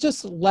 So there's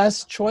just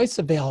less choice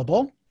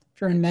available if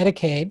you're in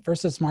Medicaid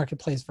versus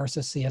marketplace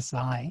versus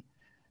CSI.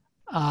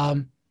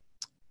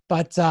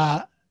 But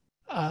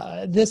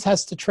this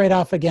has to trade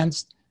off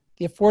against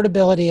the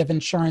affordability of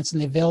insurance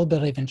and the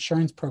availability of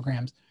insurance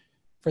programs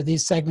for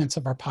these segments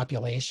of our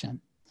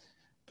population.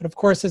 But of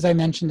course, as I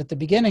mentioned at the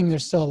beginning,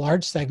 there's still a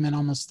large segment,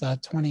 almost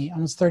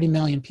 30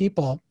 million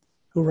people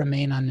who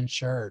remain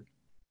uninsured.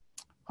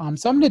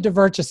 So I'm going to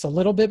divert just a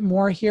little bit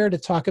more here to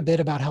talk a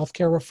bit about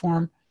healthcare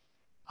reform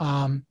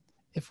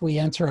if we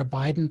enter a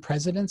Biden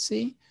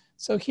presidency.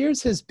 So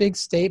here's his big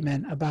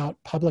statement about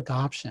public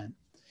option.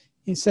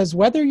 He says,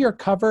 whether you're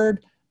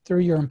covered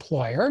through your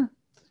employer,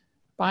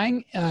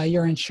 buying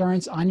your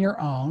insurance on your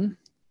own,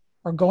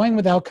 or going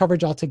without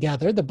coverage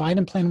altogether, the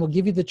Biden plan will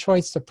give you the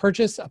choice to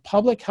purchase a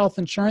public health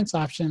insurance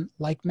option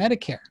like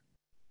Medicare.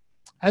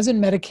 As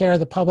in Medicare,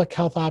 the public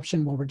health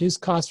option will reduce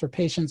costs for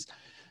patients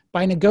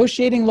by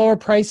negotiating lower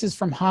prices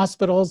from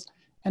hospitals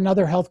and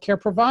other healthcare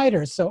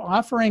providers. So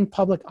offering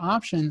public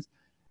options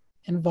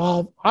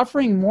involve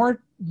offering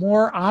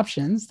more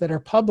options that are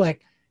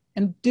public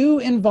and do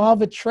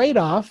involve a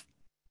trade-off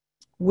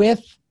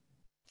with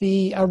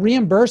the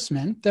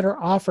reimbursement that are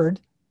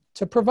offered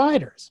to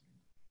providers.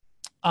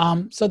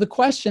 So the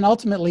question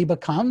ultimately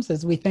becomes,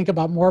 as we think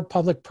about more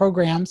public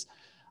programs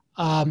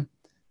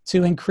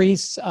to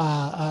increase,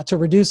 to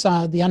reduce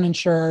the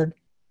uninsured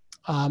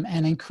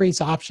and increase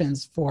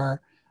options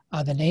for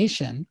the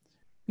nation,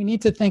 we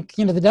need to think,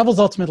 the devil's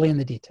ultimately in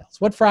the details.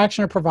 What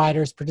fraction of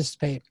providers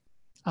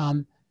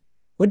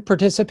would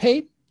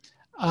participate?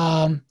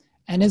 And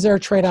is there a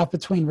trade-off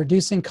between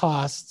reducing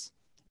costs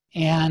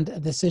and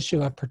this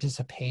issue of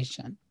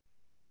participation?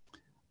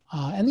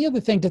 And the other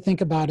thing to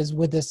think about is,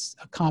 would this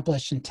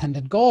accomplish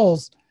intended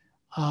goals?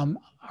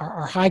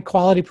 Are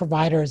high-quality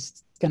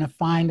providers going to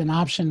find an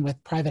option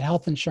with private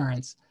health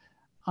insurance?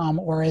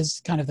 Or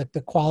is kind of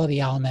the quality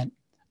element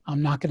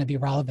not going to be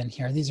relevant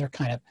here? These are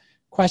kind of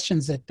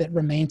questions that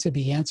remain to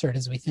be answered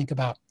as we think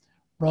about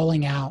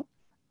rolling out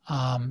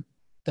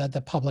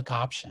the public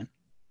option.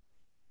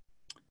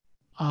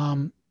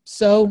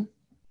 So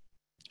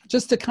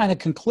just to kind of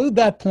conclude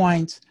that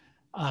point,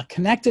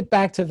 connect it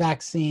back to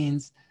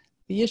vaccines,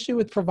 the issue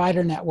with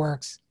provider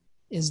networks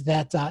is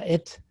that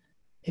it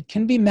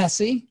can be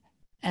messy,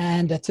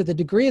 and to the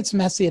degree it's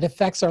messy, it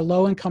affects our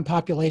low-income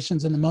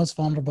populations and the most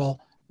vulnerable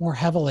more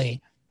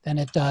heavily than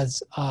it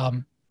does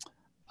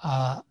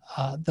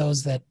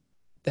those that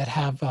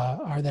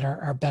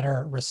are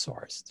better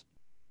resourced.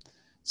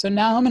 So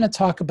now I'm going to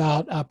talk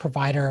about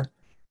provider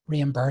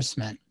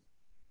reimbursement.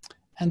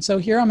 And so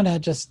here I'm going to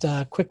just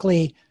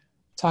quickly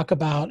talk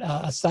about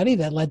a study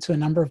that led to a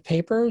number of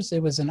papers.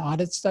 It was an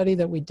audit study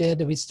that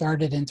we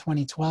started in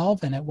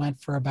 2012, and it went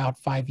for about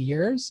 5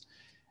 years.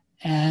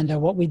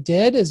 And what we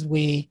did is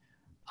we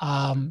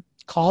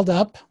called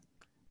up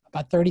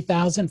about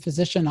 30,000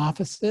 physician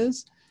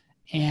offices,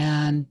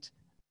 and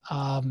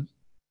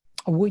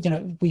we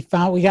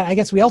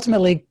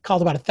ultimately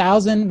called about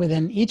 1,000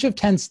 within each of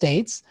 10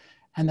 states,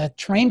 and the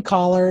trained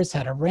callers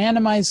had a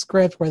randomized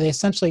script where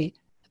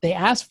they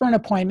asked for an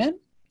appointment.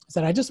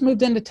 said, I just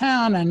moved into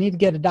town. I need to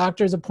get a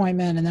doctor's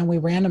appointment. And then we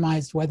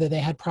randomized whether they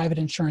had private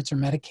insurance or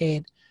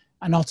Medicaid,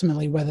 and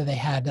ultimately whether they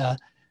had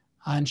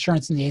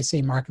insurance in the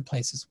ACA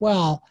marketplace as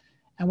well.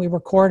 And we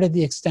recorded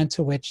the extent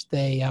to which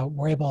they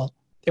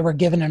were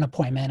given an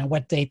appointment and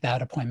what date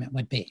that appointment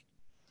would be.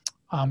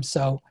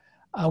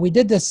 We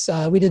did this,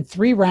 we did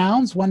 3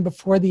 rounds, one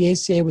before the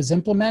ACA was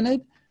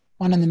implemented,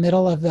 one in the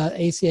middle of the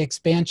ACA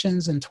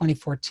expansions in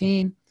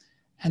 2014,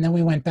 and then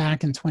we went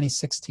back in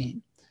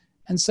 2016.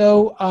 And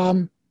so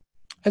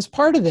as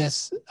part of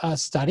this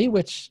study,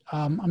 which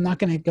I'm not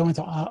going to go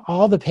into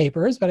all the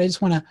papers, but I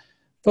just want to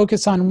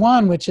focus on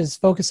one, which is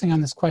focusing on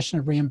this question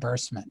of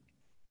reimbursement.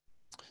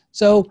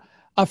 So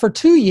for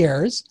 2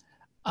 years,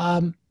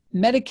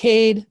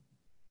 Medicaid,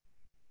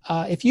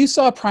 if you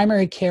saw a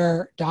primary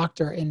care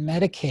doctor in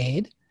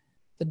Medicaid,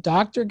 the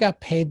doctor got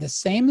paid the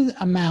same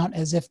amount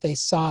as if they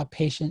saw a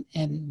patient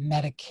in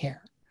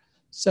Medicare.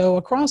 So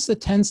across the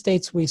 10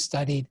 states we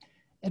studied,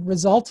 it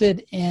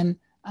resulted in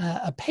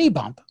a pay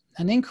bump,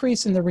 an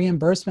increase in the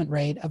reimbursement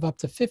rate of up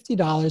to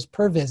 $50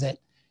 per visit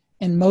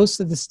in most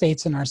of the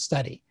states in our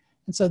study.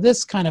 And so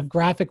this kind of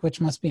graphic,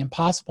 which must be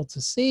impossible to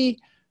see,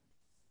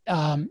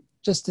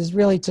 just is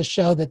really to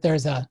show that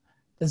there's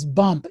this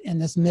bump in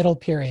this middle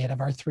period of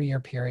our 3-year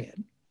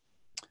period.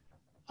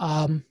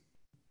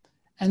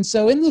 And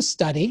so in this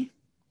study,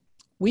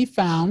 we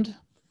found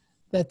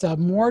that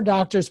more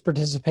doctors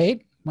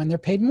participate when they're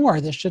paid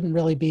more. This shouldn't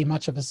really be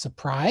much of a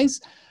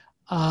surprise.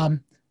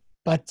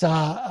 But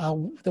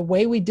the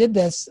way we did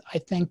this, I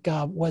think,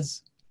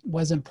 was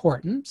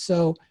important.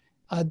 So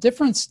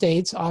different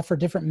states offer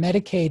different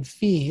Medicaid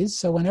fees.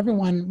 So when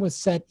everyone was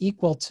set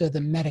equal to the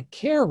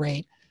Medicare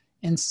rate,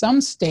 in some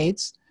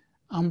states,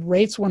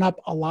 rates went up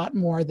a lot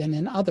more than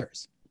in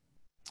others.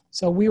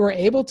 So we were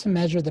able to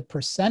measure the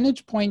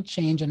percentage point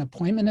change in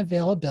appointment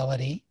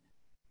availability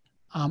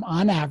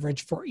on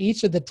average for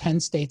each of the 10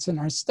 states in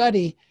our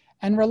study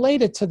and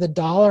relate it to the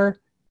dollar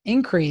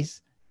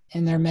increase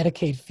in their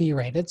Medicaid fee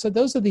rate. And so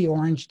those are the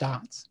orange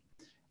dots.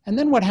 And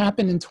then what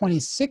happened in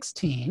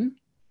 2016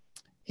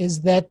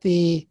 is that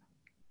the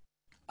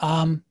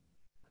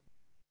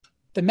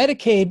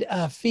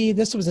Medicaid fee,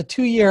 this was a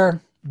 2-year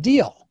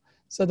deal.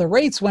 So the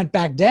rates went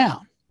back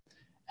down.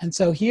 And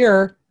so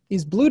here,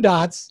 these blue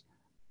dots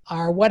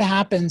are what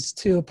happens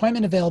to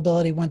appointment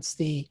availability once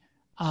the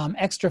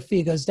extra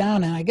fee goes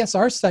down. And I guess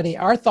our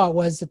thought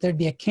was that there'd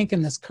be a kink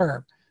in this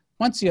curve.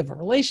 Once you have a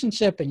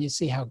relationship and you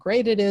see how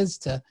great it is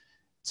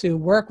to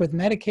work with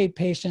Medicaid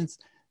patients,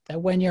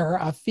 that when your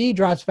fee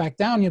drops back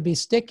down, you'll be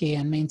sticky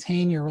and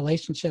maintain your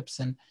relationships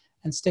and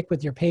stick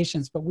with your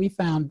patients. But we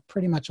found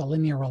pretty much a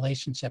linear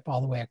relationship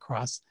all the way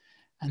across,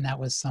 and that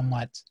was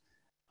somewhat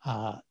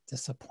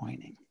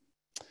disappointing.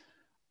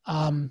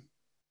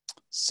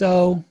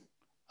 So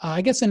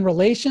I guess in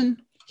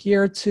relation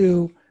here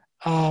to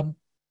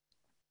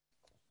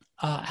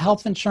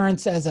health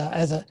insurance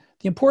the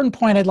important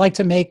point I'd like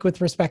to make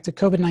with respect to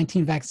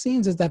COVID-19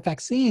 vaccines is that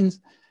vaccines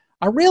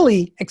are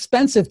really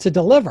expensive to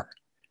deliver.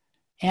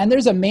 And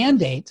there's a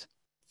mandate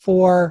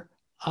for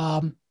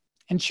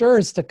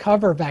insurers to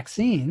cover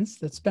vaccines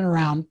that's been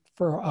around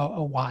for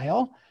a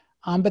while,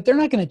 but they're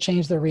not going to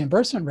change their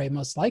reimbursement rate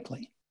most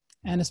likely.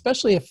 And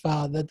especially if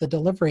the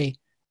delivery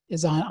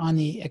is on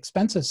the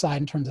expensive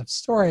side in terms of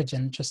storage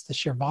and just the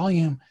sheer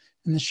volume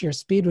and the sheer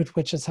speed with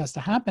which this has to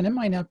happen, it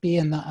might not be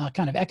in the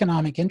kind of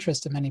economic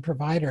interest of many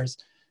providers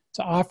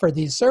to offer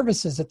these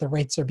services that the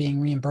rates are being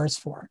reimbursed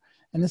for.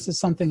 And this is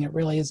something that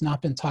really has not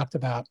been talked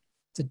about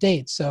to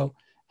date. So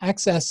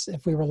access,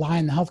 if we rely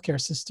on the healthcare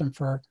system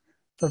for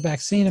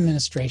vaccine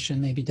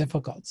administration, may be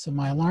difficult. So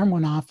my alarm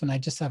went off and I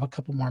just have a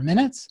couple more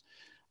minutes.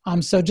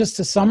 So just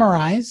to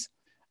summarize,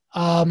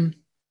 my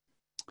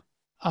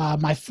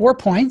 4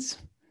 points.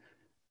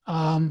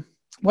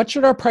 What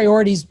should our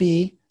priorities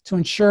be to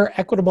ensure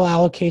equitable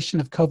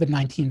allocation of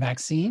COVID-19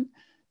 vaccine?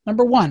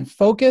 Number 1,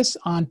 focus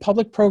on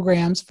public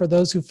programs for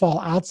those who fall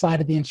outside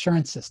of the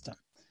insurance system.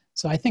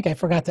 So I think I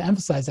forgot to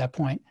emphasize that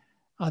point.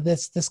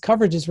 This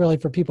coverage is really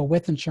for people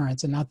with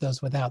insurance and not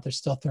those without. There's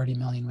still 30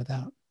 million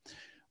without.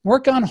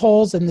 Work on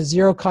holes in the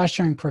zero cost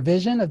sharing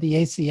provision of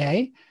the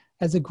ACA,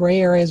 as the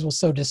gray areas will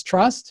sow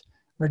distrust,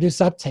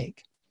 reduce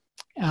uptake.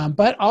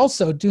 But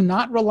also do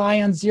not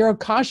rely on zero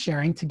cost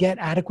sharing to get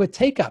adequate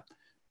take-up.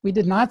 We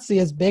did not see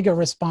as big a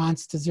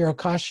response to zero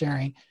cost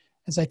sharing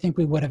as I think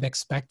we would have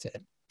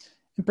expected.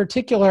 In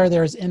particular,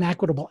 there's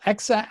inequitable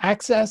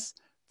access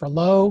for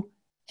low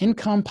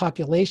income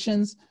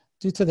populations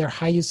due to their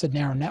high use of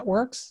narrow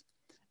networks.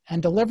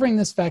 And delivering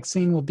this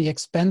vaccine will be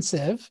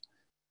expensive.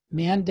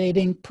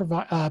 Mandating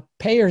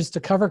payers to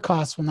cover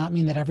costs will not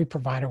mean that every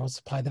provider will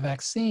supply the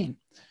vaccine.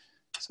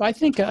 So I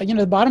think,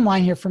 the bottom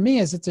line here for me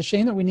is it's a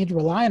shame that we need to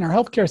rely on our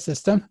healthcare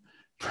system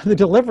for the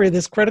delivery of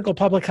this critical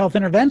public health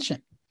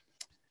intervention.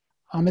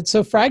 It's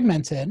so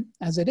fragmented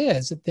as it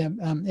is,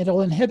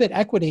 it'll inhibit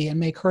equity and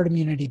make herd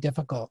immunity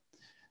difficult.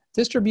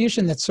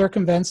 Distribution that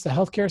circumvents the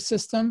healthcare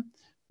system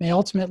may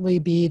ultimately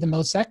be the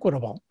most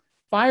equitable.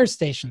 Fire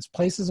stations,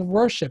 places of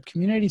worship,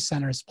 community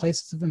centers,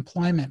 places of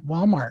employment,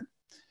 Walmart.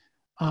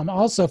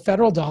 Also,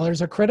 federal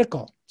dollars are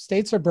critical.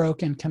 States are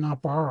broke and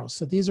cannot borrow.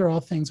 So these are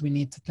all things we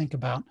need to think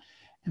about.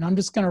 And I'm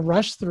just going to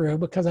rush through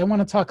because I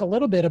want to talk a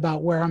little bit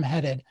about where I'm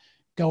headed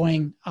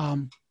going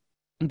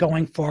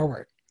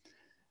forward.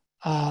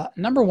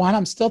 Number one,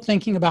 I'm still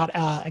thinking about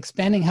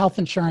expanding health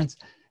insurance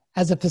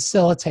as a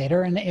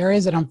facilitator, and the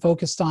areas that I'm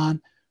focused on.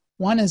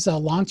 One is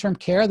long-term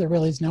care. There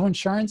really is no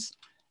insurance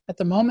at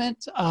the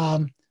moment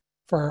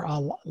for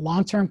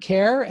long-term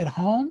care at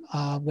home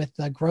with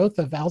the growth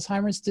of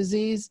Alzheimer's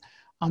disease.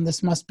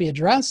 This must be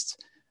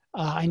addressed.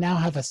 I now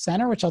have a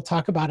center, which I'll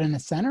talk about in a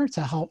center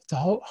to help to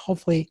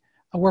hopefully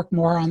work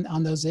more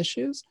on those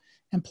issues.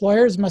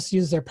 Employers must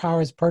use their power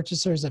as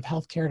purchasers of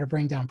healthcare to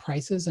bring down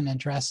prices and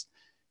address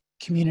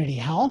community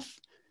health.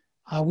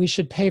 We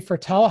should pay for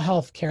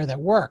telehealth care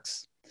that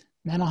works.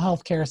 Mental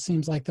health care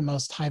seems like the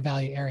most high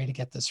value area to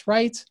get this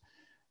right.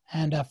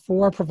 And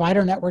four,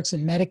 provider networks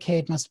and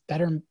Medicaid must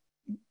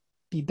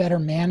be better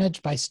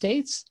managed by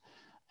states.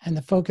 And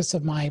the focus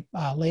of my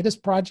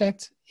latest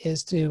project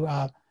is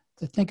to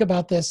think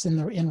about this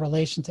in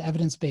relation to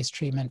evidence-based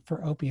treatment for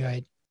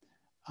opioid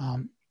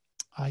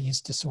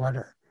use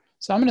disorder.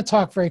 So I'm going to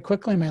talk very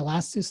quickly in my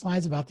last two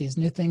slides about these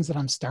new things that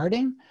I'm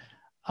starting.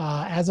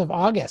 As of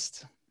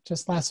August,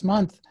 just last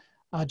month,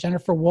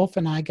 Jennifer Wolf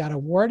and I got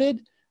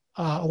awarded,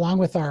 along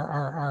with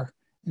our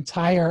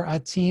entire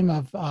team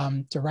of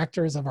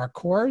directors of our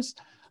cores.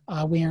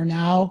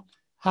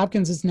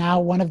 Hopkins is now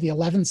one of the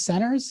 11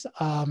 centers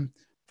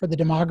for the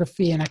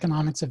demography and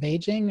economics of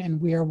aging, and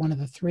we are one of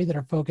the 3 that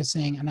are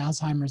focusing on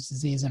Alzheimer's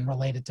disease and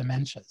related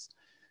dementias.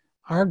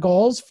 Our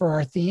goals for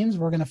our themes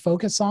we're going to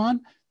focus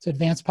on to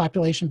advance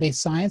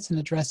population-based science and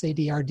address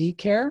ADRD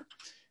care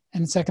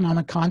and its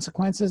economic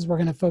consequences. We're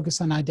going to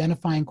focus on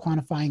identifying and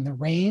quantifying the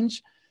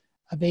range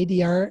of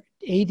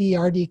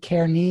ADRD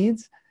care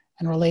needs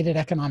and related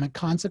economic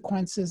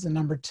consequences. And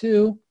number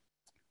 2,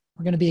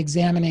 we're going to be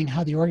examining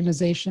how the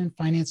organization,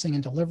 financing,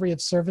 and delivery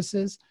of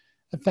services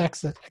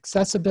affects the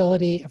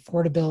accessibility,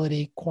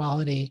 affordability,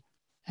 quality,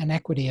 and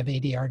equity of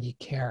ADRD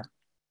care.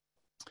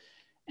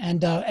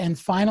 And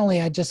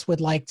finally, I just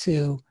would like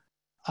to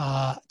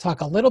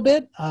talk a little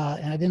bit,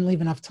 and I didn't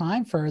leave enough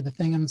time for the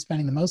thing I'm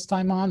spending the most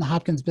time on, the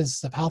Hopkins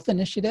Business of Health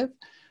Initiative,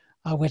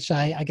 which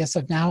I guess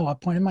I've now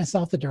appointed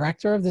myself the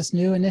director of this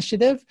new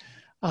initiative.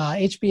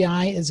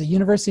 HBI is a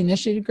university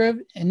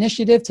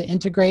initiative to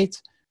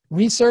integrate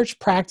research,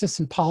 practice,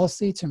 and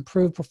policy to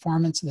improve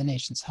performance of the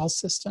nation's health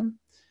system.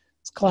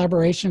 It's a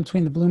collaboration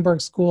between the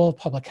Bloomberg School of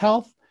Public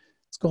Health,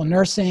 School of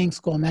Nursing,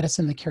 School of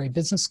Medicine, the Carey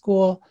Business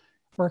School.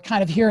 We're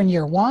kind of here in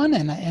year 1,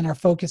 and our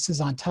focus is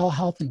on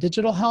telehealth and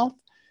digital health,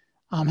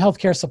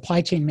 healthcare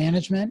supply chain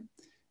management,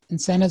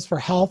 incentives for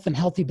health and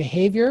healthy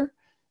behavior,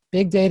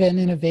 big data and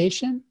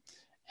innovation,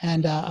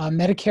 and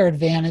Medicare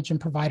Advantage and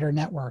provider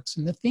networks.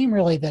 And the theme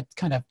really that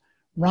kind of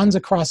runs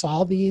across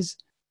all these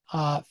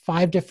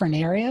 5 different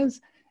areas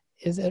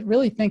is it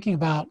really thinking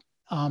about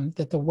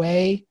that the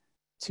way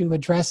to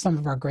address some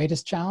of our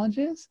greatest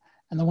challenges,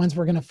 and the ones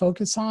we're going to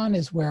focus on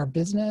is where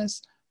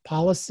business,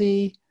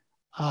 policy,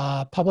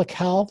 public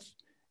health,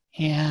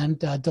 and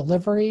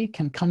delivery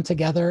can come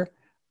together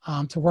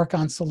to work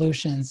on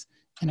solutions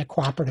in a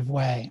cooperative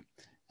way.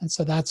 And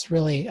so that's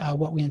really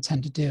what we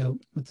intend to do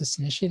with this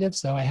initiative.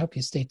 So I hope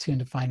you stay tuned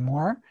to find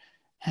more.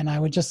 And I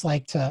would just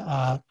like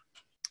to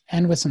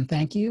end with some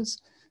thank yous.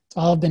 It's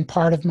all been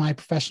part of my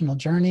professional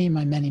journey,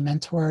 my many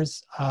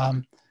mentors,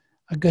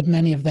 a good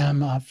many of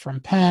them from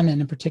Penn,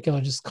 and in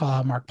particular just call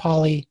out Mark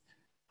Pauly,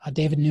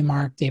 David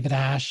Newmark, David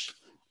Ash.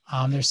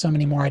 There's so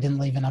many more, I didn't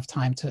leave enough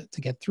time to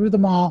get through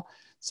them all.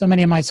 So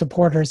many of my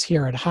supporters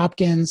here at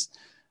Hopkins,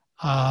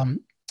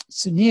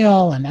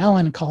 Sunil and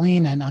Ellen,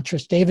 Colleen, and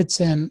Trish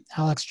Davidson,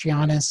 Alex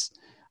Giannis,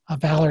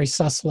 Valerie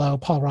Suslow,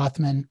 Paul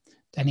Rothman,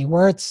 Denny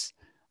Wirtz.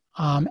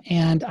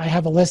 And I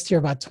have a list here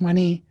about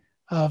 20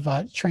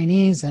 of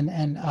trainees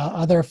and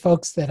other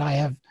folks that I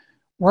have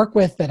worked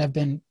with that have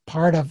been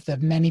part of the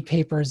many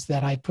papers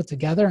that I put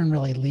together and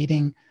really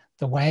leading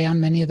the way on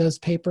many of those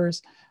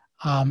papers.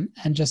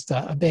 And just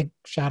a big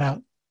shout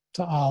out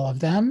to all of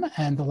them.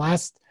 And the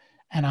last,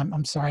 and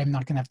I'm sorry, I'm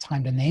not going to have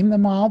time to name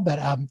them all, but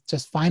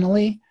just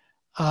finally,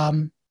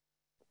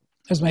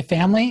 there's my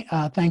family.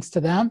 Thanks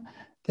to them.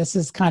 This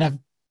is kind of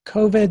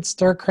COVID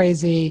stir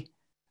crazy.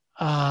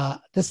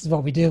 This is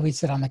what we do. We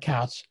sit on the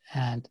couch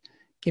and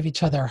give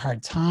each other a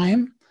hard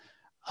time.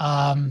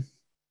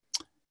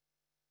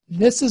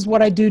 This is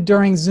what I do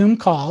during Zoom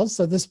calls.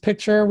 So this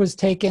picture was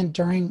taken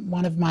during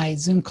one of my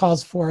Zoom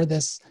calls for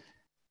this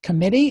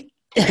committee.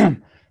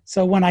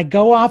 So when I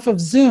go off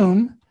of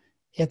Zoom,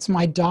 it's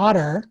my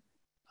daughter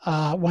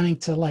wanting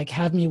to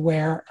have me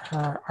wear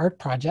her art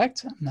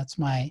project. And that's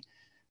my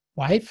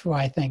wife, who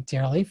I thank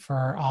dearly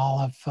for all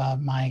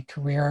of my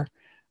career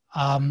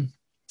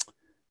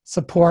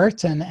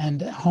support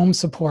and home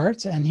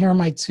support. And here are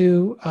my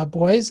 2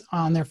 boys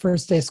on their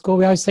first day of school.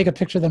 We always take a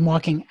picture of them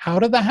walking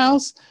out of the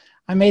house.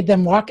 I made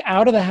them walk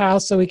out of the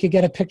house so we could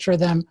get a picture of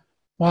them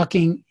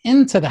walking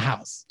into the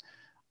house.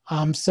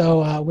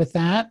 So with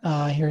that,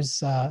 here's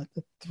the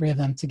 3 of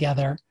them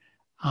together.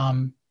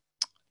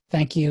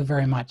 thank you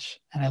very much.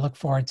 And I look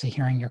forward to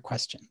hearing your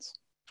questions.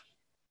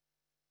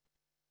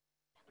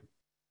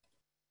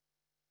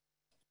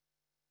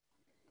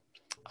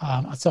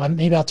 So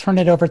maybe I'll turn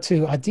it over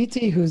to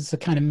Aditi, who's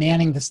kind of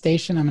manning the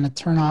station. I'm going to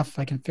turn off, if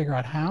I can figure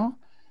out how,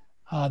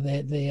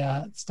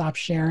 the stop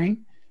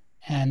sharing.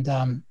 And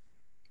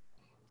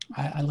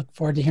I look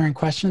forward to hearing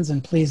questions,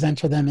 and please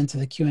enter them into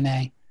the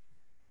Q&A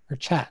or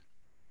chat.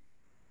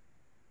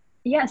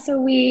 Yeah, so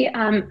we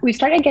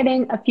started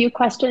getting a few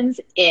questions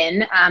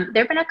in.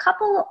 There have been a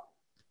couple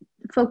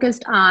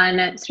focused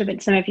on sort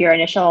of some of your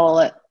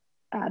initial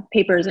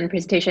papers and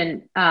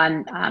presentation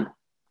on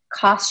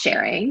cost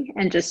sharing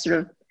and just sort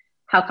of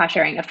how cost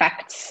sharing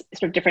affects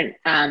sort of different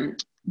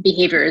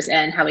behaviors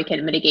and how we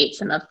can mitigate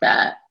some of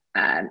the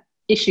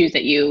issues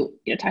that you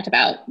talked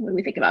about when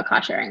we think about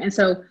cost sharing. And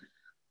so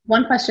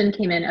one question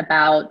came in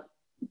about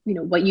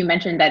what you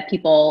mentioned, that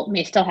people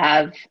may still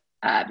have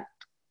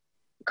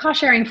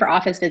cost sharing for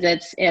office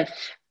visits if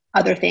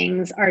other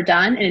things are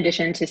done in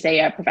addition to,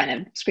 say, a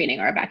preventive screening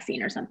or a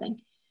vaccine or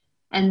something.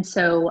 And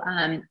so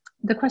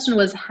the question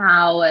was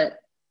how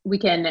we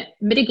can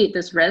mitigate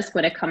this risk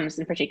when it comes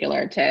in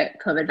particular to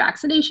COVID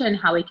vaccination,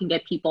 how we can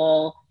get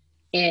people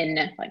in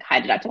like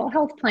high deductible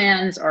health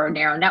plans or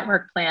narrow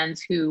network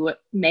plans who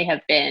may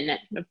have been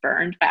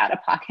burned by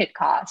out-of-pocket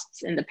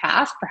costs in the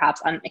past,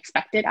 perhaps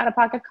unexpected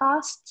out-of-pocket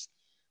costs,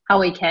 how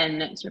we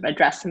can sort of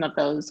address some of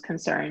those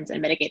concerns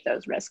and mitigate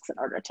those risks in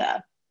order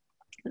to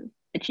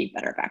achieve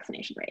better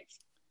vaccination rates.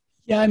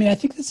 Yeah, I mean, I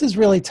think this is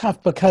really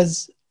tough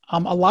because a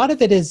lot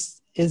of it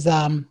is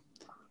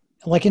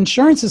like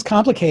insurance is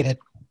complicated,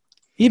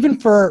 even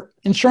for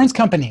insurance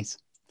companies.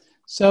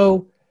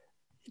 So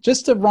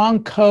just a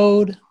wrong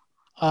code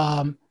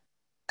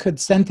could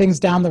send things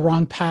down the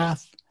wrong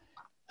path.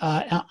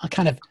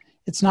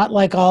 It's not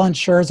like all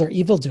insurers are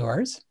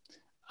evildoers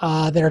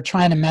that are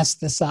trying to mess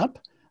this up.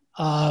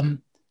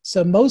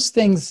 So most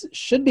things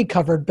should be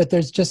covered, but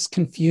there's just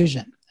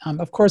confusion.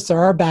 Of course, there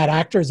are bad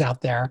actors out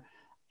there,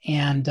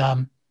 and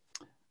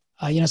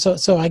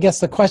so I guess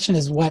the question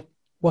is what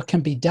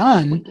can be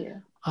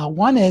done.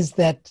 One is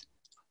that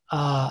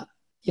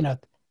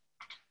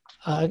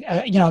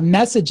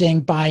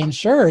messaging by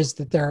insurers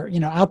that they're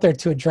out there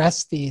to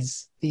address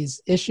these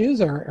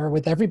issues, or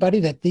with everybody,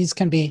 that these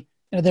can be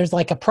there's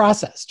like a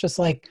process. Just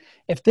like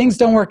if things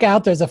don't work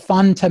out, there's a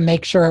fund to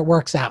make sure it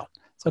works out.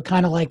 So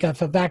kind of like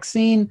if a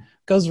vaccine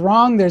goes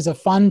wrong, there's a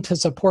fund to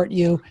support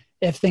you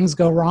if things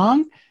go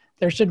wrong.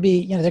 There should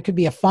be, there could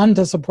be a fund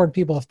to support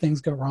people if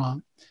things go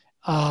wrong.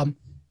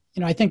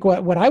 I think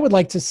what I would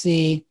like to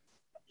see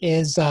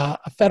is a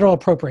federal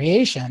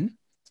appropriation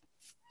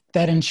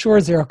that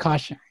ensures zero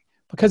cost sharing,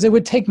 because it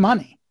would take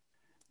money.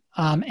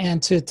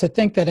 And to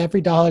think that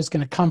every dollar is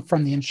going to come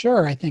from the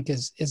insurer, I think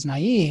is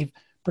naive,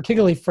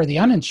 particularly for the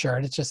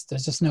uninsured.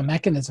 There's just no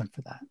mechanism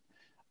for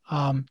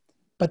that.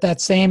 But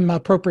that same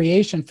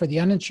appropriation for the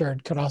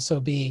uninsured could also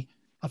be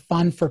a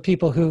fund for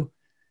people who,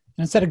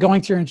 instead of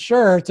going to your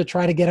insurer to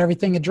try to get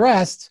everything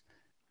addressed,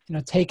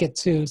 take it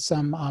to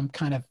some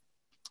kind of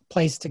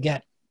place to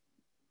get,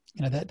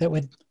 that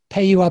would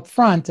pay you up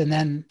front, and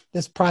then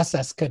this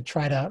process could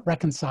try to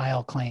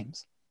reconcile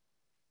claims.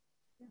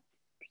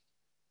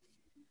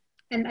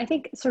 And I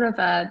think sort of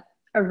a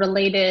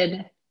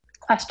related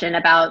question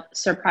about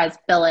surprise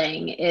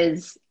billing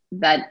is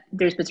that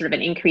there's been sort of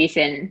an increase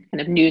in kind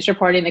of news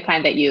reporting, the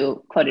kind that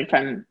you quoted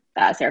from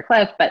Sarah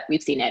Cliff, but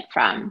we've seen it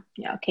from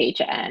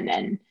KHN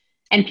and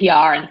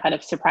NPR and kind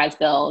of surprise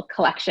bill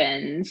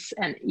collections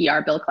and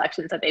ER bill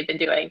collections that they've been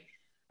doing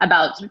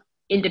about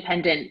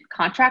independent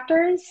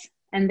contractors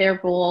and their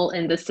role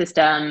in the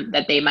system,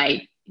 that they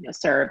might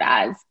serve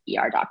as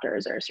ER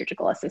doctors or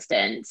surgical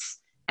assistants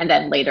and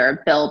then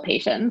later bill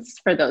patients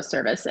for those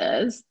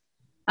services,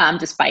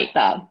 despite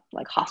the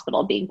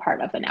hospital being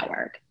part of the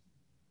network.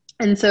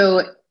 And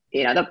so,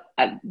 the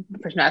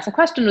person who asked the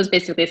question was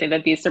basically saying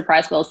that these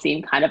surprise bills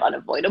seem kind of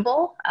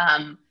unavoidable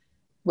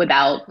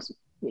without,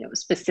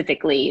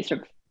 specifically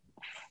sort of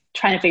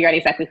trying to figure out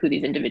exactly who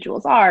these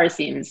individuals are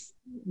seems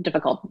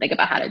difficult to think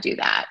about how to do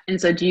that. And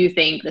so do you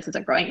think this is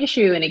a growing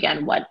issue? And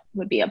again, what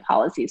would be a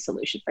policy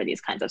solution for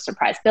these kinds of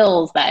surprise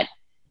bills that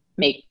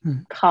may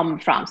come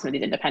from some of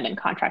these independent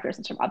contractors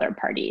and some other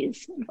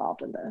parties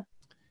involved in the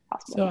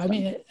hospital system? I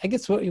mean, I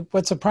guess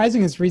what's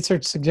surprising is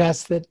research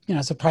suggests that,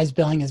 surprise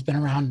billing has been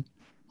around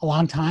a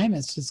long time.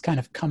 It's just kind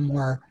of come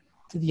more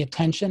to the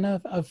attention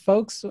of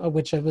folks,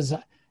 which it was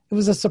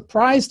a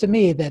surprise to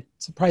me that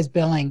surprise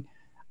billing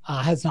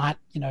has not,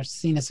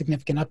 seen a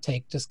significant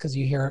uptake, just because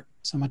you hear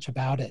so much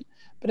about it.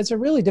 But it's a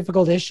really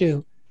difficult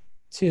issue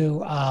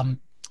to,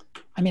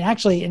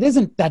 actually, it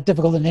isn't that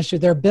difficult an issue.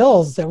 There are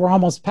bills that were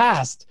almost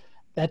passed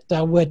that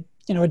would,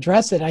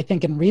 address it, I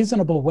think, in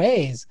reasonable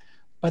ways.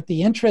 But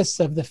the interests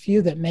of the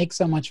few that make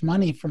so much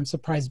money from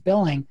surprise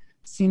billing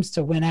seems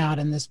to win out,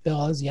 and this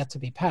bill is yet to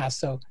be passed.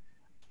 So,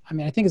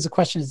 I think it's a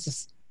question, is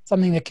this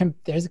something that can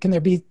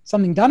there be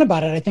something done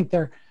about it? I think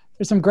there's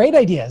some great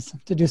ideas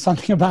to do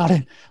something about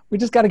it. We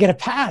just got to get it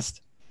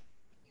passed.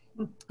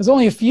 There's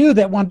only a few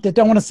that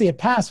don't want to see it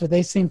passed, but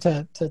they seem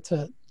to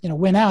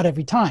win out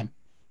every time.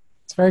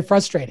 It's very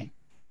frustrating.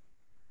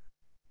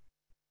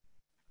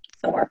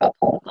 So more about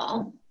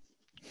political,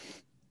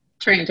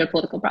 turning into a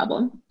political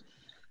problem.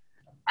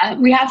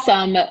 We have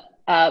some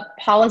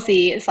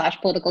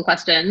policy/political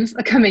questions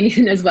coming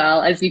in as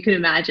well, as you can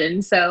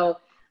imagine. So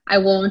I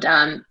won't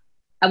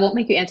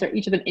make you answer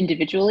each of them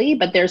individually,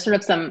 but there's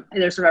sort of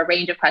a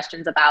range of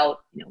questions about,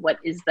 what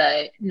is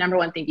the number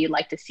one thing you'd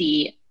like to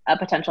see a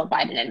potential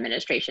Biden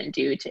administration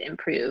do to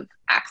improve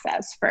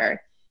access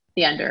for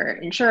the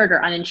underinsured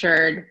or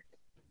uninsured.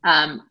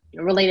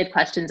 Related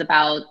questions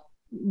about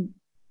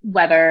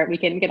whether we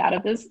can get out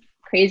of this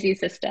crazy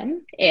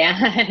system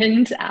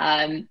and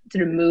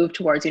sort of move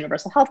towards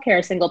universal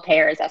healthcare, single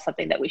payer. Is that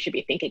something that we should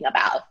be thinking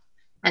about?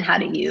 And how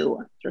do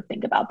you sort of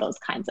think about those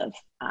kinds of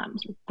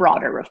sort of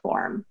broader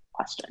reform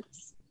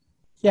questions?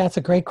 Yeah, it's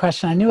a great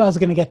question. I knew I was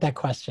going to get that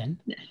question.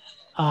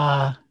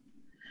 I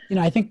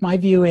think my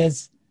view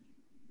is,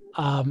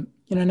 no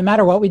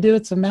matter what we do,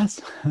 it's a mess.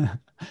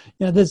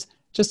 There's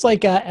just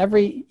like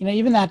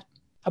even that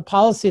a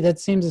policy that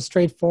seems as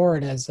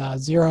straightforward as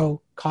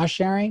zero cost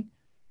sharing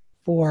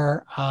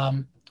for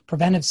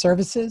preventive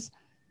services,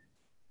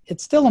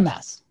 it's still a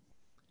mess.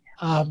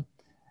 Again,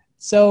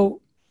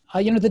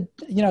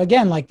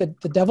 like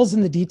the devil's in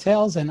the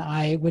details, and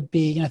I would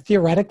be,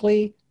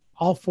 theoretically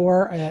all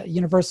for a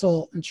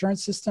universal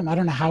insurance system. I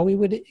don't know how we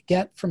would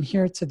get from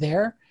here to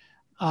there.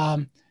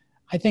 I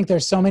think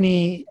there's so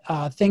many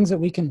things that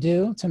we can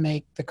do to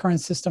make the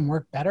current system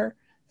work better.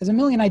 There's a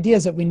million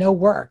ideas that we know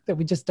work that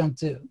we just don't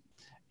do.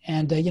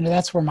 And,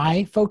 that's where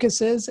my focus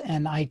is.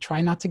 And I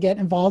try not to get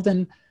involved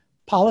in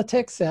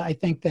politics. I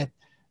think that,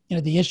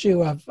 the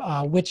issue of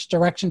which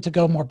direction to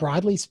go more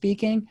broadly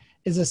speaking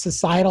is a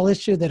societal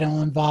issue that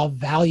will involve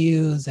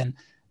values and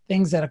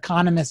things that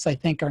economists, I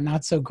think, are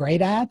not so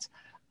great at.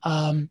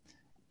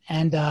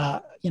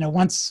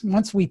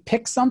 Once we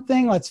pick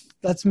something,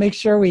 let's make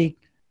sure we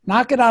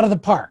knock it out of the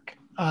park.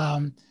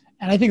 And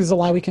I think there's a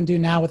lot we can do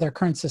now with our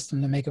current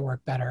system to make it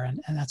work better.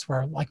 And that's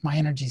where my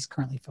energy is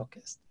currently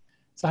focused.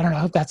 So I don't know, I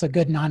hope that's a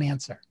good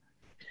non-answer.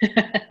 I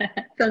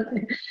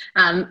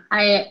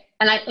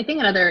think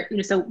another,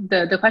 so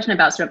the question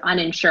about sort of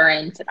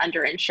uninsurance and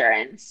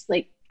underinsurance,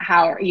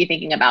 how are you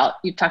thinking about,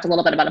 you've talked a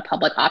little bit about a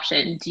public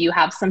option. Do you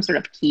have some sort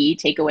of key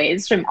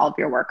takeaways from all of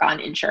your work on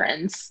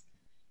insurance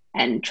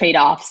and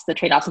the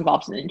trade-offs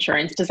involved in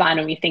insurance design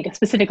when we think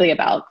specifically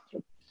about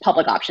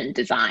public option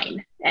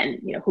design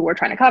and, who we're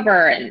trying to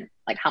cover and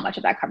how much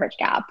of that coverage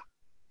gap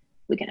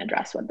we can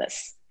address with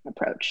this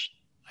approach?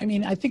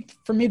 I think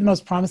for me, the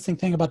most promising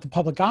thing about the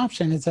public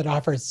option is it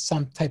offers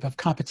some type of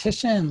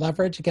competition and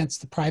leverage against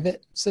the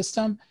private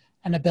system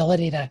and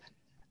ability to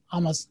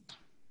almost,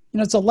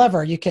 it's a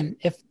lever. You can,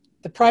 if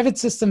the private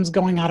system's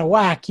going out of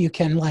whack, you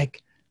can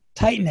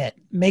tighten it,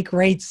 make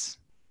rates,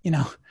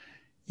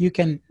 you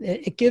can,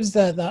 it gives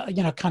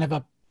the kind of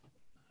a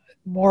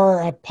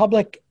more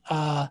public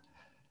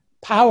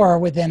power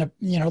within a,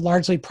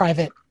 largely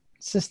private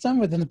system,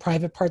 within the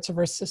private parts of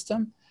our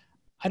system.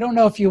 I don't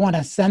know if you want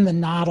to send the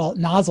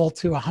nozzle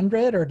to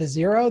 100 or to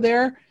 0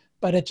 there,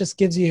 but it just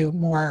gives you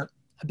more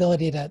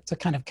ability to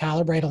kind of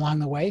calibrate along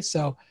the way.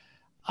 So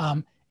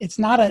it's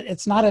not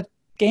a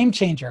game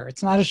changer.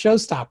 It's not a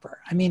showstopper.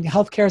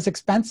 Healthcare is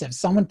expensive.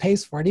 Someone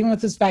pays for it. Even with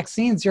this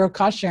vaccine, zero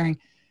cost sharing,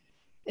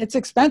 it's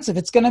expensive.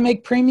 It's going to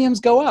make premiums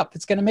go up.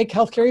 It's going to make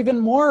healthcare even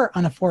more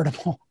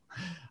unaffordable.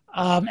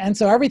 And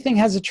so everything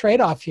has a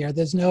trade-off here.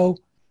 There's no,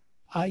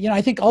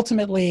 I think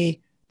ultimately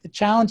the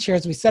challenge here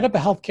is we set up a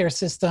healthcare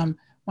system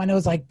when it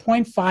was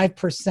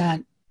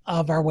 0.5%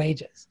 of our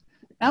wages.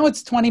 Now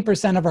it's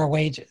 20% of our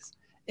wages.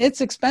 It's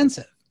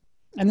expensive,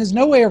 and there's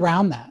no way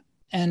around that.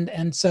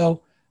 And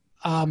so,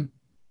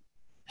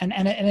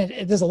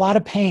 there's a lot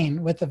of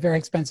pain with a very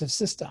expensive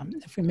system.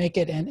 If we make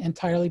it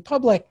entirely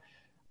public,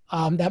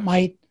 that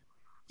might,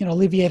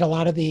 alleviate a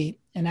lot of the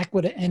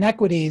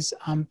inequities.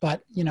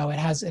 But it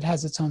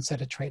has its own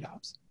set of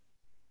trade-offs.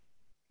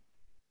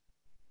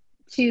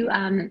 To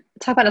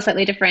talk about a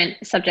slightly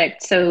different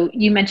subject. So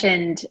you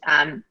mentioned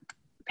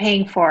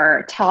paying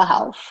for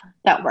telehealth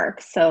that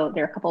works. So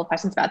there are a couple of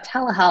questions about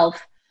telehealth,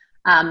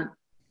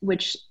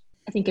 which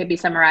I think could be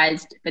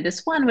summarized by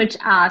this one, which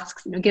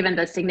asks, given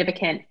the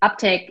significant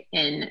uptick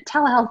in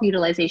telehealth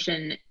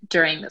utilization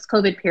during this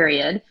COVID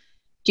period,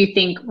 do you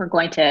think we're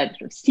going to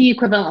sort of see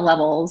equivalent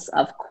levels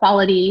of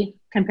quality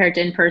compared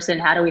to in-person?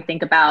 How do we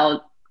think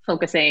about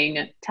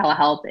focusing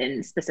telehealth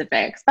in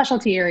specific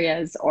specialty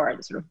areas or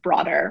the sort of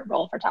broader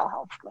role for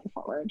telehealth going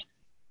forward?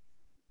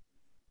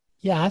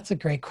 Yeah, that's a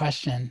great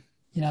question.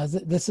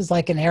 This is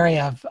an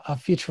area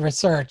of future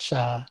research.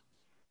 And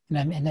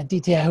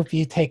DT, I hope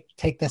you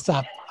take this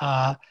up.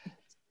 The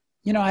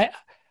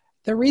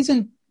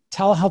reason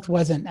telehealth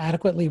wasn't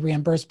adequately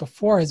reimbursed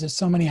before is there's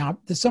so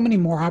many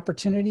more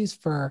opportunities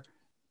for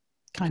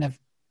kind of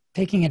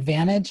taking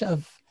advantage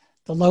of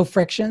the low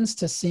frictions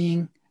to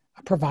seeing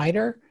a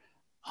provider.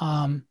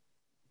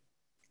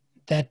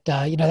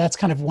 That's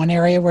kind of one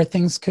area where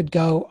things could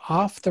go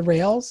off the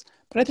rails.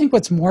 But I think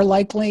what's more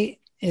likely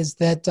is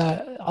that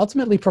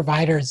ultimately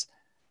providers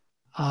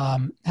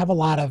have a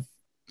lot of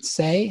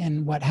say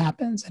in what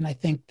happens. And I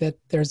think that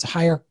there's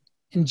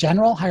in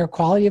general, higher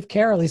quality of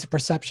care, or at least a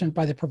perception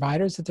by the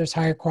providers that there's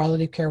higher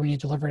quality of care when you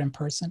deliver it in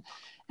person.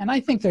 And I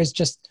think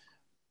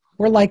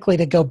we're likely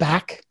to go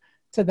back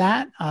to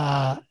that,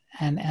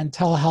 and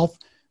telehealth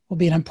will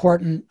be an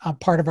important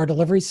part of our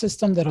delivery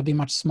system that'll be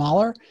much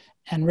smaller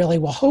and really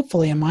will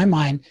hopefully, in my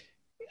mind,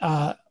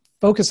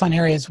 focus on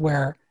areas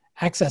where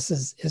access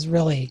is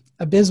really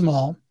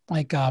abysmal,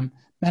 like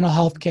mental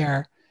health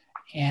care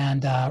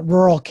and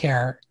rural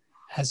care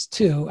as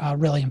two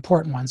really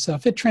important ones. So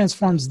if it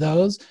transforms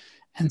those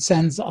and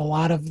sends a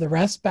lot of the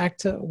rest back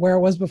to where it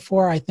was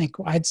before, I think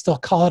I'd still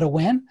call it a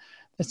win.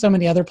 There's so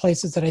many other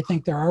places that I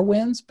think there are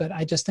wins, but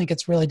I just think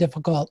it's really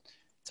difficult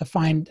to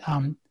find,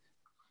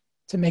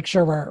 to make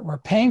sure we're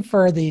paying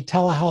for the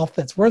telehealth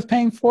that's worth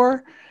paying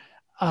for,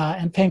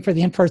 and paying for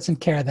the in-person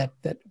care that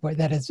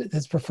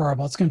is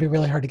preferable. It's going to be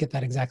really hard to get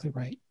that exactly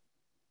right.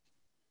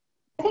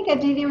 I think,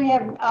 Aditi, we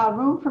have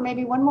room for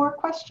maybe one more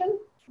question.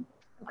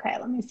 Okay,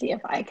 let me see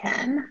if I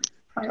can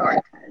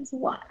prioritize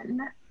one.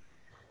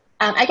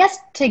 I guess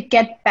to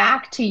get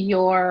back to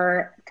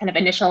your kind of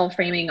initial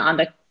framing on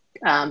the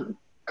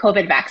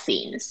COVID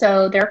vaccine.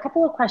 So there are a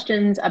couple of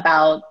questions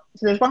so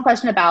there's one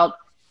question about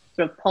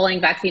sort of pulling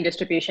vaccine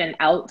distribution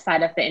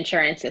outside of the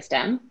insurance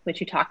system,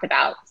 which you talked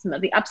about some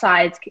of the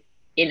upsides.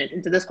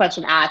 So this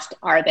question asked,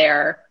 are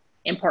there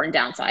important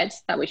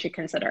downsides that we should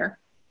consider?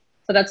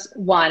 So that's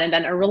one. And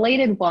then a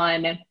related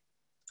one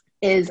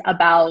is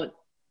about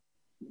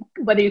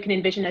whether you can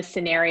envision a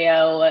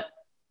scenario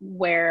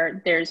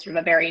where there's sort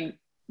of a very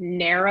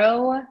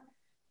narrow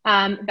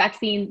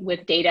vaccine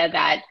with data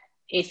that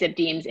ACIP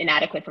deems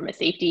inadequate from a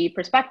safety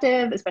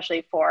perspective,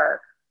 especially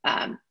for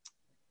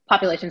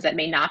populations that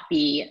may not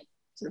be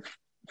sort of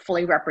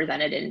fully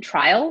represented in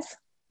trials.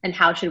 And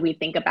how should we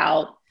think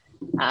about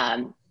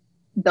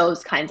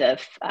those kinds of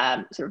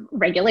sort of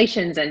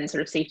regulations and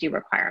sort of safety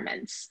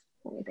requirements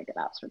when we think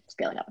about sort of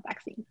scaling up a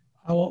vaccine?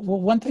 Well,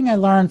 one thing I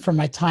learned from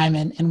my time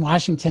in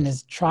Washington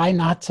is try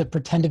not to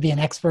pretend to be an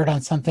expert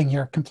on something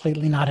you're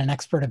completely not an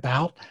expert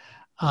about.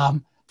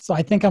 So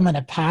I think I'm going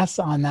to pass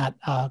on that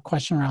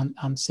question around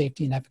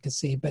safety and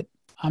efficacy. But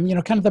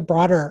kind of the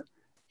broader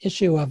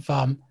issue of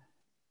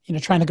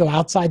trying to go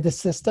outside the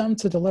system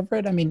to deliver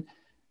it. I mean,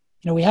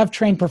 we have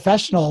trained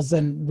professionals,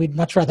 and we'd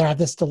much rather have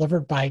this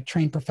delivered by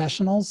trained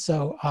professionals.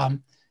 So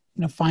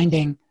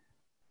finding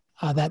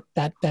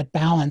that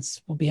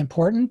balance will be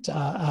important.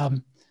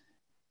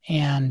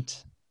 And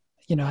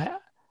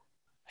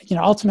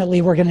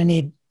ultimately we're going to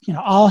need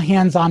all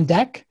hands on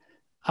deck,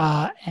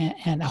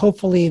 and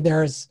hopefully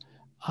there's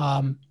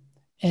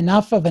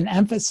enough of an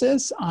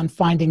emphasis on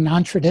finding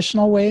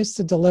non-traditional ways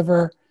to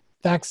deliver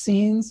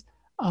vaccines,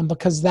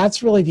 because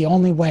that's really the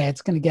only way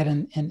it's going to get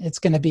in, and it's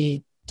going to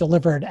be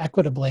delivered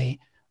equitably.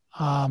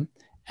 And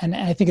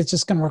I think it's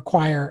just going to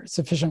require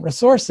sufficient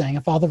resourcing.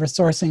 If all the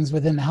resourcing is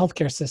within the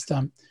healthcare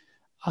system,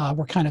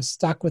 we're kind of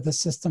stuck with a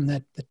system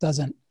that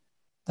doesn't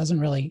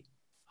really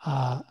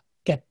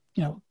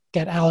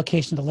get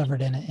allocation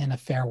delivered in a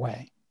fair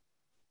way.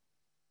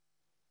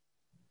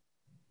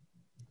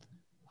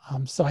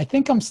 So I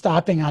think I'm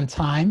stopping on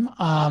time,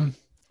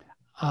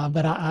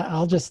 but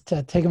I'll just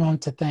take a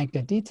moment to thank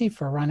Aditi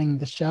for running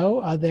the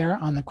show there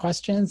on the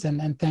questions,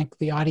 and thank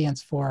the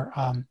audience for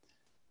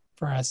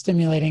a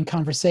stimulating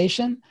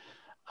conversation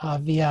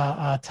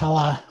via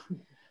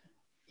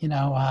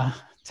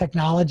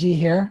technology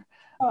here.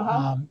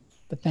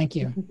 But thank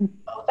you.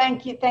 Well,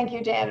 thank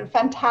you, Dan.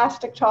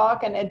 Fantastic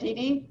talk. And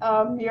Aditi,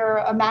 you're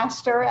a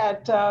master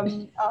at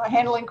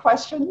handling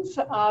questions.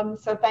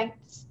 So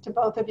thanks to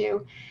both of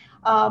you.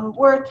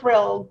 We're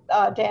thrilled,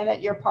 Dan,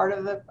 that you're part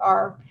of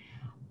our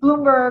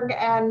Bloomberg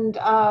and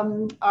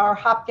our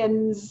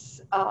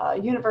Hopkins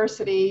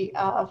University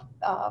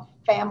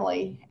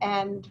family.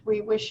 And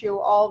we wish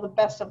you all the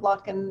best of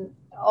luck in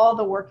all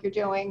the work you're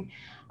doing.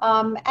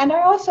 And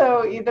I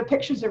also, the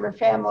pictures of your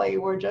family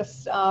were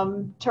just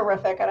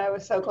terrific, and I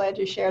was so glad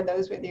you shared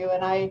those with you.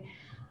 And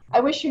I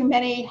wish you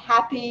many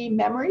happy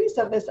memories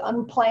of this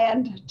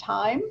unplanned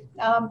time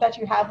that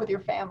you have with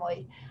your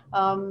family.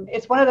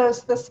 It's one of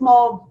the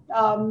small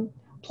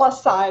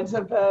plus sides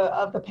of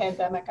the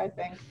pandemic, I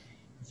think.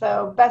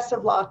 So best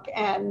of luck,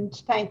 and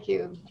thank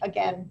you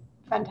again.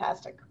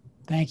 Fantastic.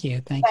 Thank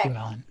you. Thank you,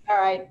 Ellen. All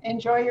right.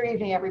 Enjoy your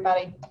evening,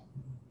 everybody.